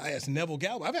ask? I asked Neville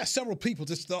Gallup. I've asked several people.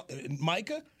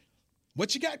 Micah,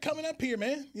 what you got coming up here,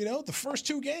 man? The first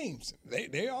 2 games,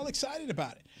 they're all excited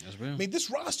about it. That's real. I mean, this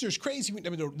roster is crazy. I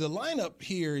mean, the lineup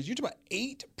here is you're talking about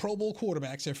 8 Pro Bowl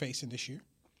quarterbacks they're facing this year,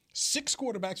 6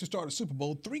 quarterbacks who started a Super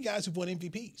Bowl, 3 guys who've won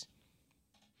MVPs.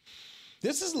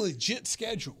 This is a legit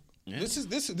schedule. Yeah. This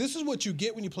is what you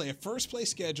get when you play a first place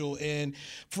schedule. And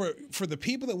for the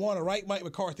people that want to write Mike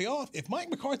McCarthy off, if Mike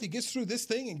McCarthy gets through this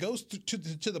thing and goes to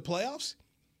the playoffs,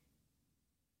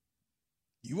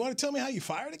 you want to tell me how you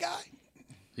fire the guy?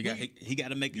 He got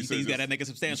to make. He's got to make a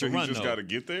substantial run. He just got to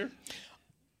get there.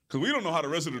 Because we don't know how the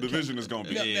rest of the division is going to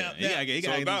be. He got you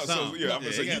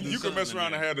can mess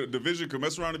around and have the division can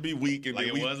mess around and be weak, and like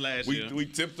then it was last year. We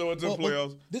tiptoe into the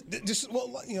playoffs.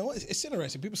 It's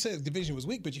interesting. People say the division was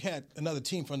weak, but you had another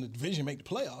team from the division make the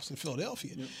playoffs in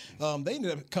Philadelphia. Yep. They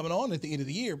ended up coming on at the end of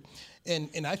the year,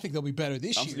 and I think they'll be better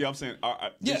this year. Yeah, I'm saying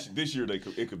this year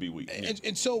it could be weak.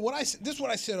 And so this is what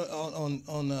I said on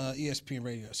ESPN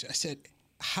Radio. I said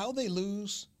how they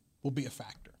lose will be a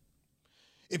factor.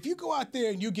 If you go out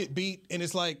there and you get beat and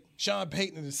it's like Sean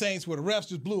Payton and the Saints where the refs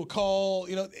just blew a call,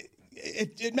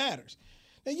 it matters.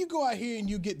 Now you go out here and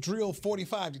you get drilled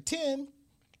 45-10,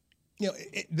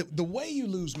 the way you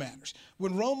lose matters.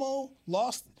 When Romo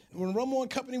and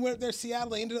company went up there to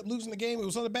Seattle, they ended up losing the game. It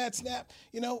was on a bad snap.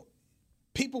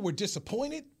 People were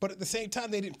disappointed, but at the same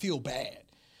time they didn't feel bad.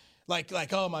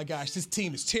 Like, oh my gosh, this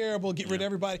team is terrible. Get rid of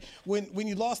everybody. When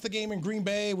you lost the game in Green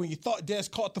Bay, when you thought Des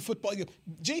caught the football,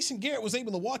 Jason Garrett was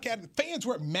able to walk out. Fans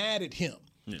weren't mad at him.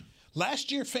 Yeah.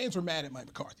 Last year, fans were mad at Mike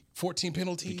McCarthy. 14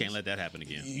 penalties. You can't let that happen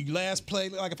again. You last play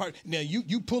like a part. Now you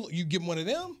give him one of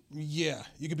them, yeah,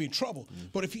 you could be in trouble.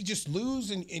 But if you just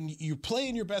lose and you're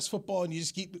playing your best football and you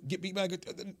just get beat by a good,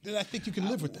 then I think you can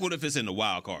live with that. What if it's in the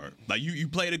wild card? Like you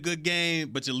played a good game,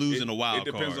 but you're losing the wild card.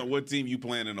 It depends on what team you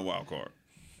playing in the wild card.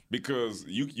 Because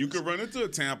you could run into a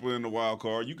Tampa in the wild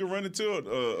card. You could run into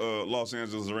a Los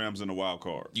Angeles Rams in the wild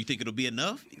card. You think it'll be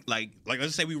enough? Like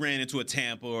let's say we ran into a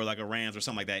Tampa or like a Rams or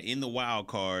something like that in the wild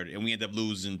card, and we end up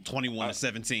losing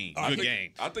 21-17. Good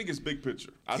game. I think it's big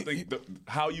picture. I think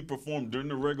how you perform during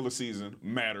the regular season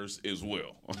matters as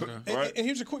well. Okay. Right? And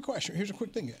here's a quick question. Here's a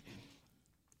quick thing.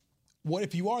 What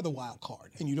if you are the wild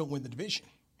card and you don't win the division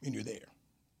and you're there?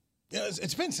 It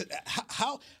depends.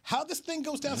 How this thing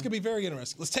goes down is going to be very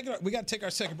interesting. Let's take it. We got to take our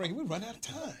second break. We run out of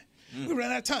time. We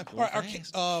ran out of time. All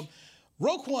right.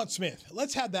 Roquan Smith.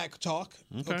 Let's have that talk.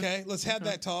 Okay. Let's have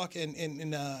that talk, and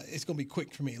it's going to be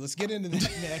quick for me. Let's get into the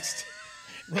next.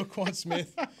 Roquan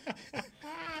Smith.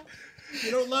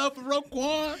 You don't love for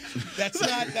Roquan? That's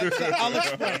not.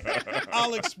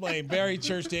 I'll explain. Barry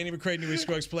Church, Danny McCray, New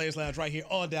Scruggs Players Lounge, right here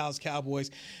on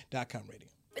DallasCowboys.com radio.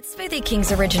 With Smoothie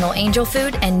King's original Angel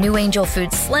Food and new Angel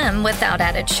Food Slim without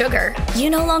added sugar, you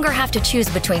no longer have to choose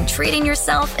between treating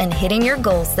yourself and hitting your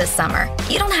goals this summer.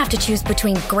 You don't have to choose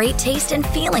between great taste and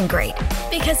feeling great.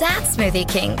 Because at Smoothie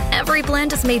King, every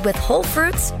blend is made with whole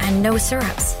fruits and no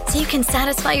syrups, so you can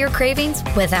satisfy your cravings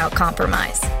without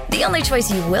compromise. The only choice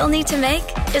you will need to make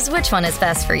is which one is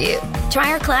best for you.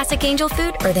 Try our classic Angel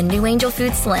Food or the new Angel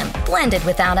Food Slim, blended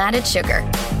without added sugar.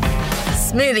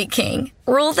 Smoothie King.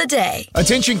 Rule the day.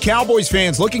 Attention Cowboys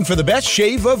fans looking for the best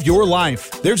shave of your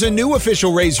life. There's a new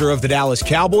official razor of the Dallas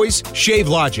Cowboys, Shave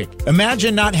Logic.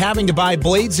 Imagine not having to buy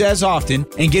blades as often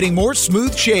and getting more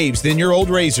smooth shaves than your old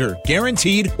razor,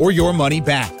 guaranteed or your money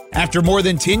back. After more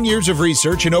than 10 years of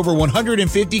research and over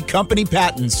 150 company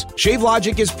patents, Shave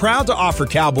Logic is proud to offer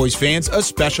Cowboys fans a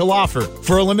special offer.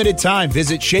 For a limited time,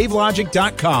 visit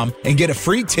shavelogic.com and get a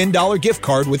free $10 gift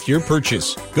card with your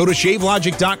purchase. Go to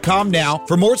shavelogic.com now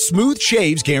for more smooth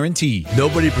shaves guaranteed.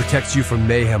 Nobody protects you from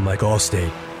mayhem like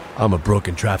Allstate. I'm a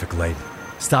broken traffic light.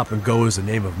 Stop and go is the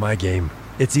name of my game.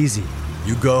 It's easy.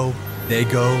 You go, they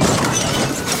go.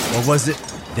 Or was it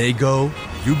they go,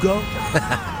 you go?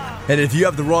 And if you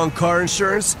have the wrong car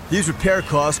insurance, these repair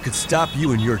costs could stop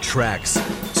you in your tracks.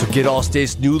 So get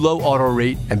Allstate's new low auto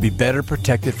rate and be better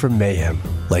protected from mayhem,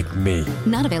 like me.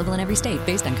 Not available in every state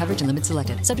based on coverage and limits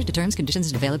selected. Subject to terms, conditions,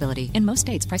 and availability. In most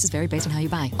states, prices vary based on how you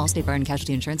buy. Allstate Bar and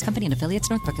Casualty Insurance Company and affiliates,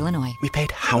 Northbrook, Illinois. We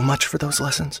paid how much for those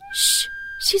lessons? Shh.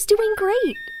 She's doing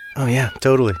great. Oh, yeah,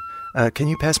 totally. Can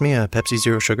you pass me a Pepsi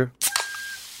Zero Sugar?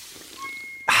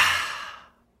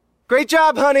 Great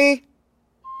job, honey!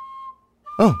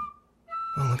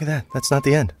 Oh, look at that. That's not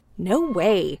the end. No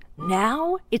way.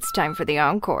 Now it's time for the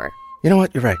encore. You know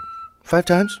what? You're right. 5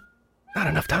 times? Not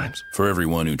enough times. For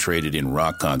everyone who traded in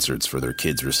rock concerts for their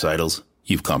kids' recitals,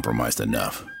 you've compromised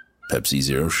enough. Pepsi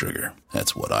Zero Sugar.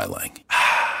 That's what I like.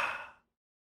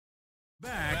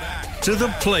 Back to the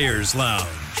Players Lounge.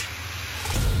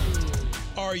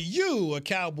 Are you a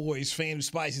Cowboys fan who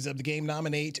spices up the game?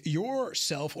 Nominate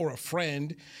yourself or a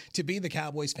friend to be the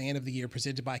Cowboys Fan of the Year,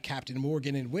 presented by Captain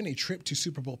Morgan, and win a trip to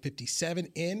Super Bowl 57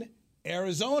 in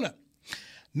Arizona.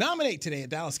 Nominate today at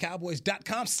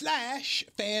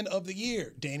DallasCowboys.com/Fan of the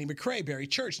Year. Danny McCray, Barry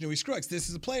Church, Newy Scruggs. This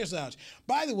is the Players Lounge.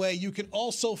 By the way, you can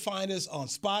also find us on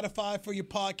Spotify for your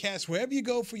podcast. Wherever you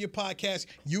go for your podcast,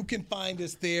 you can find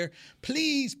us there.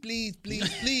 Please, please,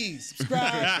 please, please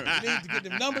subscribe. We need to get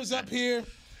the numbers up here.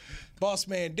 Boss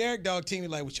man Derek, Dog Team,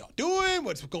 like, what y'all doing?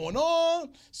 What's going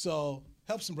on? So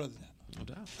help some brothers out. No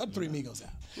doubt. Help 3 amigos out.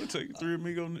 We'll take three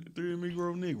amigo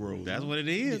Negroes. That's what it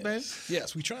is, baby.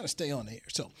 Yes, we're trying to stay on the air.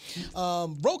 So,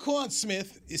 Roquan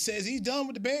Smith, it says he's done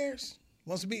with the Bears.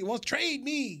 Wants to trade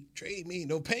me.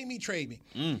 No, pay me, trade me.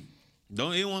 He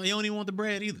don't even want the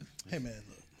bread either. Hey man,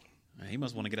 look. He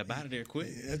must want to get up out of there quick.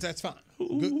 That's fine.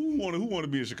 Who want to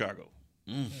be in Chicago?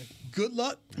 Good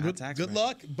luck. Good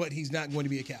luck, but he's not going to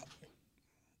be a Cowboy.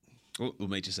 What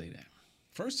made you say that?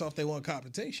 First off, they want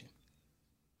compensation.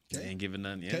 Okay. They ain't giving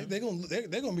none yet. Okay. They're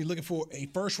gonna be looking for a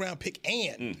first round pick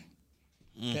and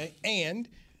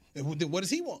what does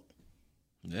he want?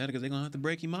 Yeah, because they're gonna have to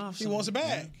break him off. He wants a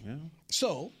bag. Yeah.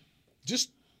 So just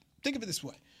think of it this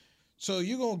way. So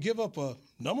you're gonna give up a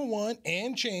number 1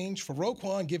 and change for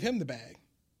Roquan, give him the bag.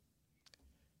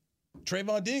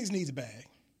 Trayvon Diggs needs a bag.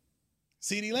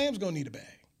 CeeDee Lamb's gonna need a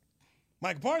bag.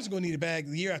 Michael Parsons going to need a bag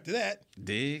the year after that.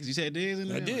 Diggs? You said Diggs in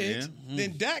there? I did. Yeah.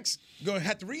 Then Dak's going to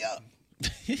have to re-up.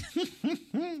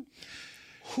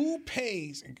 Who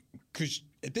pays? Because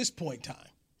at this point in time,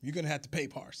 you're going to have to pay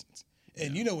Parsons.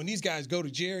 And you know, when these guys go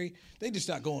to Jerry, they just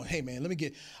not going, hey, man,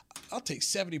 I'll take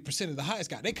 70% of the highest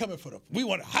guy. They coming for we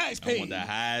want the highest paid. I want the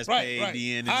highest paid at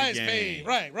the end of the game. Paid.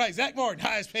 Right. Zach Martin,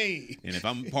 highest paid. And if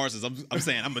I'm Parsons, I'm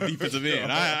saying I'm a defensive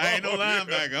end. I ain't no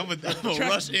linebacker. I'm a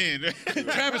rush end.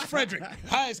 Travis Frederick,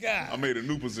 highest guy. I made a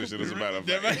new position, as a matter of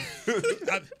fact.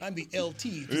 I'm the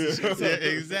LT position. Yeah,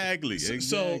 exactly.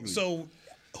 So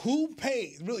who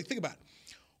pays, really think about it,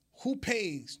 who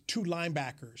pays 2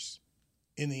 linebackers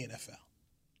in the NFL?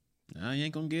 Nah, you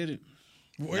ain't going to get it.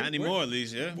 Not anymore, at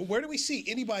least, yeah. Where do we see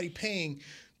anybody paying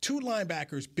 2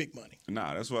 linebackers big money?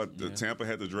 Nah, that's why Tampa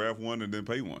had to draft one and then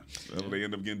pay one. They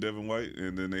ended up getting Devin White,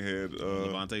 and then they had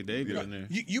Levante David in there.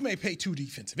 You may pay 2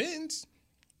 defensive ends.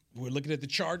 We're looking at the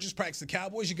Chargers, practice the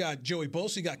Cowboys. You got Joey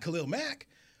Bosa, you got Khalil Mack.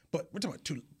 But we're talking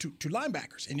about two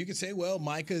linebackers. And you can say, well,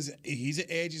 he's an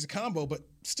edge, he's a combo. But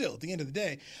still, at the end of the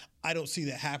day, I don't see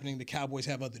that happening. The Cowboys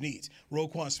have other needs.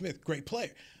 Roquan Smith, great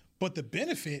player. But the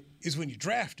benefit is when you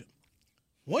draft him.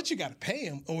 Once you got to pay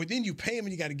him, or then you pay him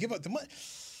and you got to give up the money.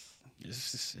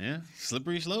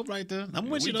 Slippery slope right there. I'm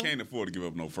with you, though. We can't afford to give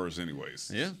up no first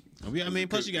anyways. Yeah. I mean,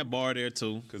 plus you got Barr there,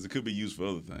 too. Because it could be used for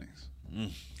other things.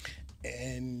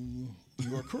 And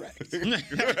you are correct.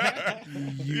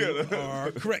 You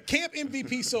are correct. Camp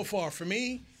MVP so far, for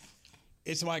me,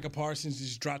 it's Micah Parsons.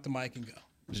 Just drop the mic and go.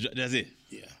 That's it?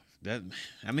 Yeah.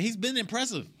 He's been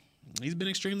impressive. He's been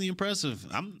extremely impressive.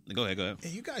 Go ahead. And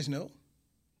you guys know,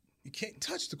 you can't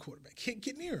touch the quarterback. Can't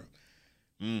get near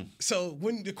him. So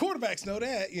when the quarterbacks know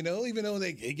that, even though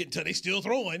they still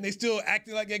throwing, they still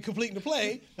acting like they're completing the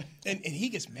play, and he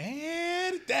gets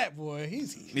mad at that, boy.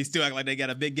 He still act like they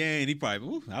got a big game. He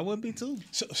probably, I would be too.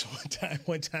 So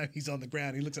one time he's on the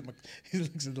ground. He looks at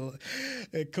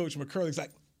Coach McCurley. He's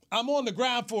like, "I'm on the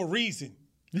ground for a reason.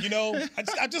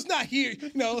 I'm just not here.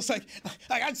 It's like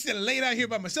I just laid out here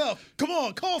by myself. Come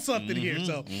on, call something here."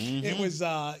 So it was,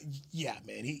 man.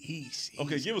 He's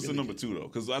okay. Give us really a number 2 though,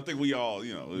 because I think we all,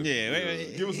 give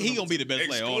us. He gonna be the best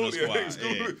player on the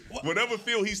squad. Whatever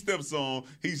field he steps on,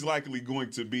 he's likely going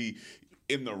to be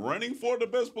in the running for the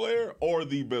best player or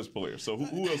the best player. So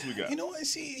who else we got?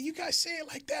 See, you guys say it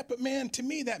like that, but man, to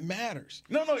me that matters.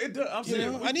 No, it does. I'm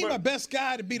saying, I need my best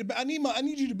guy to be the. I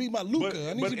need you to be my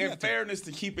Luka. But in fairness,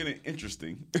 to keeping it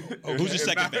interesting. Okay. Who's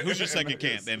your second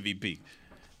camp MVP?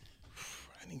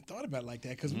 I didn't even thought about it like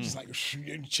that because we just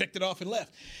checked it off and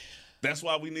left. That's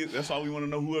why we want to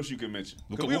know who else you can mention.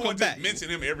 We'll we don't come back. Mention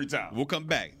him every time. We'll come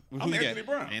back. I'm Anthony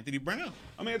Brown.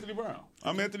 I'm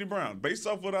Anthony Brown. Based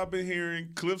off what I've been hearing,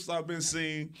 clips I've been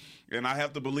seeing, and I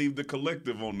have to believe the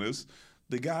collective on this,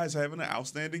 the guy's having an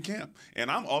outstanding camp. And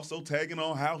I'm also tagging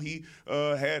on how he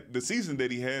had the season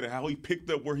that he had and how he picked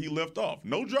up where he left off.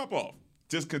 No drop off.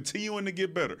 Just continuing to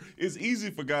get better. It's easy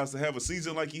for guys to have a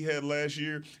season like he had last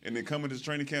year and then come into this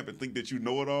training camp and think that you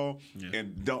know it all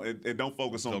and don't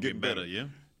focus on getting better. Yeah.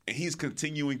 And he's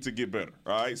continuing to get better.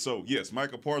 All right. So yes,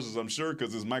 Micah Parsons, I'm sure,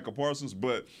 because it's Micah Parsons.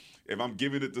 But if I'm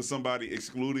giving it to somebody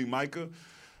excluding Micah,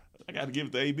 I got to give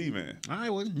it to AB, man. All right,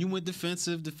 well, you went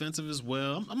defensive as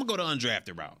well. I'm gonna go the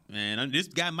undrafted route, man. This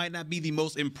guy might not be the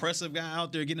most impressive guy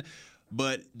out there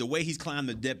but the way he's climbed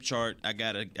the depth chart, I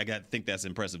gotta think that's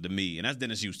impressive to me. And that's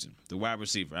Dennis Houston, the wide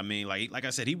receiver. I mean, like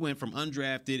I said, he went from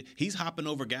undrafted. He's hopping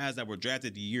over guys that were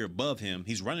drafted the year above him.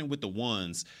 He's running with the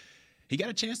ones. He got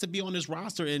a chance to be on this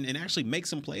roster and actually make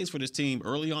some plays for this team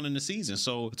early on in the season.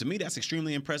 So to me, that's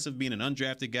extremely impressive, being an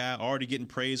undrafted guy, already getting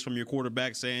praise from your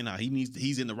quarterback, saying how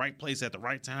he's in the right place at the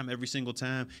right time every single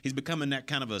time. He's becoming that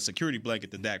kind of a security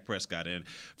blanket to Dak Prescott. And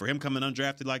for him coming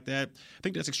undrafted like that, I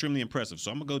think that's extremely impressive.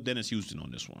 So I'm going to go Dennis Houston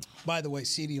on this one. By the way,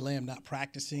 CeeDee Lamb not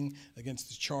practicing against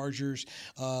the Chargers.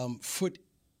 Foot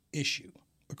issue,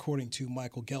 according to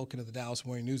Michael Gelkin of the Dallas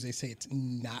Morning News. They say it's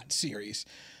not serious.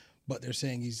 But they're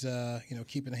saying he's,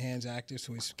 keeping the hands active,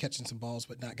 so he's catching some balls,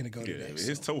 but not going to go today.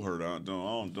 His toe hurt.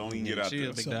 Don't even get out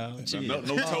there. Big dog.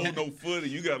 No toe, no foot,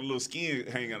 and you got a little skin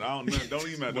hanging out. Don't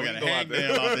even go out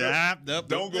there.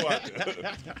 Don't go out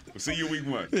there. We'll see you week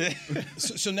 1.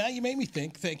 So now you made me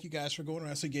think. Thank you guys for going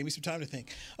around. So you gave me some time to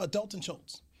think. Dalton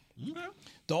Schultz. Okay.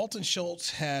 Dalton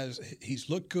Schultz he's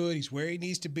looked good. He's where he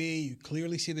needs to be. You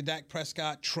clearly see that Dak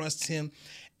Prescott trusts him.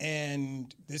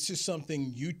 And this is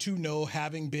something you two know,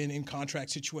 having been in contract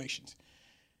situations.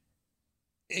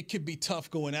 It could be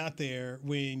tough going out there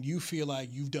when you feel like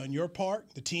you've done your part.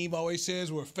 The team always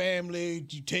says we're family,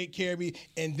 you take care of me,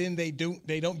 and then they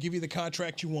don't give you the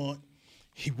contract you want.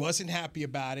 He wasn't happy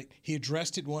about it. He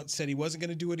addressed it once, said he wasn't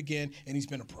going to do it again, and he's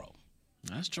been a pro.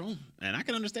 That's true. And I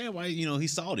can understand why,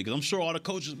 he's salty. Because I'm sure all the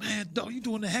coaches, man, dog, you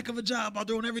doing a heck of a job by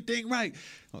doing everything right.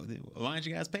 Why aren't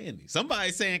you guys paying me?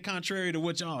 Somebody's saying contrary to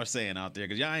what y'all are saying out there.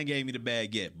 Because y'all ain't gave me the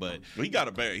bag yet. But he got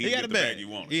a bag. He got the bag you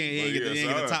want. He ain't get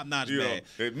the top-notch bag.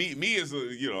 Me as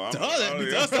a, to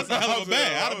us, that's a hell of a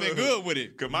bag. I'd have been good with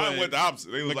it. Because mine went the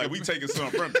opposite. They was like, we taking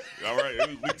something from you. All right?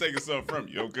 We taking something from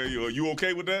you. Okay? You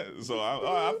okay with that? So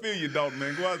I feel you, Dalton,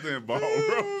 man. Go out there and ball,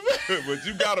 bro. But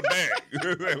you got a bag.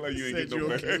 Like you ain't get no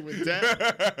bag. Okay with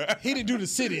that? He didn't do the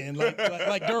sit-in like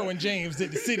Derwin James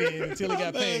did the sit-in until he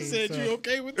got paid. Said you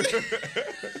okay with that?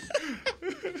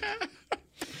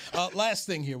 Last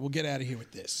thing here, we'll get out of here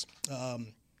with this.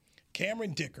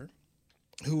 Cameron Dicker,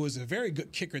 who was a very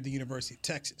good kicker at the University of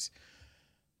Texas,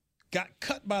 got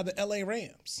cut by the LA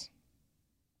Rams.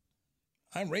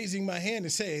 I'm raising my hand to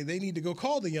say they need to go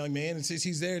call the young man, and since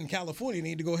he's there in California, they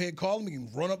need to go ahead and call him and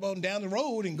run up on down the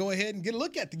road and go ahead and get a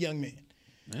look at the young man.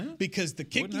 Yeah. Because the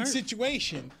kicking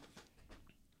situation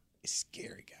is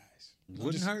scary, guys.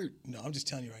 Wouldn't hurt. No, I'm just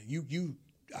telling you right.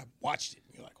 I watched it.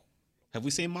 You're like, have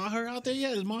we seen Maher out there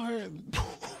yet? Is Maher?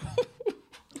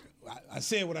 I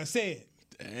said what I said.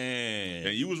 Dang.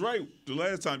 And you was right the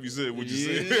last time you said what you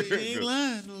said. You ain't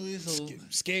lying. No,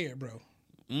 scared, bro.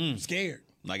 Scared.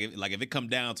 Like if it come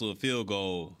down to a field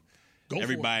goal,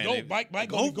 everybody for it. Mike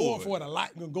gonna be going for it a lot.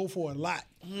 Gonna go for it a lot.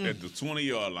 At the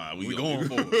 20-yard line, we going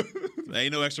for it. There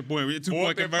ain't no extra point. We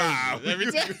 2-point conversion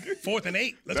every time. 4th and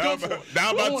 8. Let's go for it.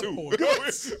 Down by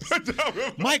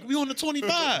 2. Mike, we on the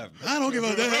 25. I don't give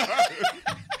a damn.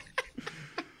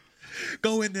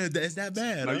 Go in there. It's that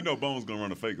bad. Now, huh? Bone's gonna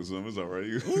run a fake or something. It's all right.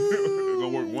 It's gonna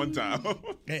work one time.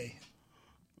 Hey,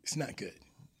 it's not good.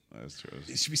 That's true.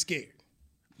 You should be scared.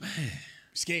 Man,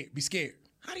 be scared.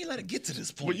 How do you let it get to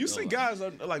this point? Well, you see guys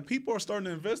people are starting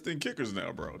to invest in kickers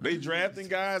now, bro. They drafting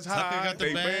guys high,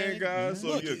 they paying guys,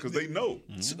 because they know.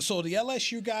 So the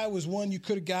LSU guy was one you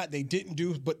could have got. They didn't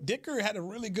do, but Dicker had a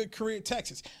really good career at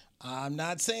Texas. I'm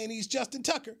not saying he's Justin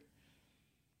Tucker,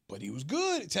 but he was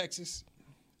good at Texas.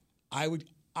 I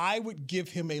would give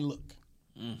him a look.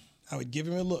 I would give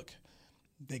him a look.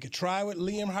 They could try with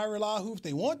Liam Hajrullahu if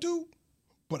they want to,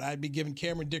 but I'd be giving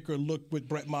Cameron Dicker a look with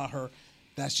Brett Maher.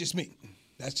 That's just me.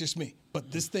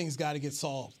 But this thing's got to get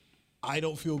solved. I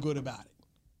don't feel good about it.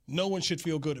 No one should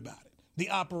feel good about it.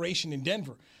 The operation in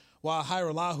Denver, while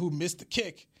Hajrullahu missed the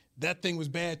kick, that thing was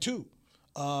bad too.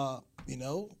 Jake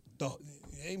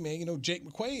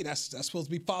McQuaid, that's supposed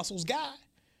to be Fossil's guy.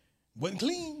 Wasn't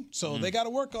clean, so they got to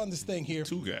work on this thing here.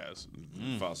 2 guys.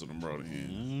 Fossil them brought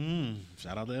in.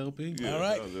 Shout out to LP. Yeah, all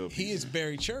right. He is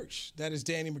Barry Church. That is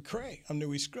Danny McCray. I'm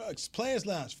Newey Scruggs. Players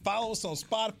Lounge. Follow us on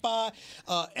Spotify.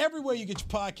 Everywhere you get your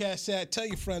podcasts at. Tell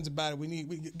your friends about it.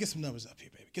 We get some numbers up here,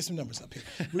 baby. Get some numbers up here.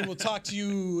 We will talk to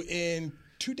you in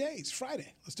 2 days,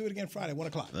 Friday. Let's do it again Friday, 1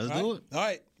 o'clock. Let's do it. All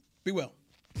right. Be well.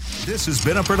 This has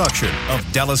been a production of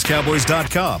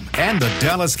DallasCowboys.com and the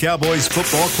Dallas Cowboys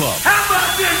Football Club. How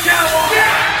about this, Cowboys?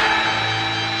 Yeah!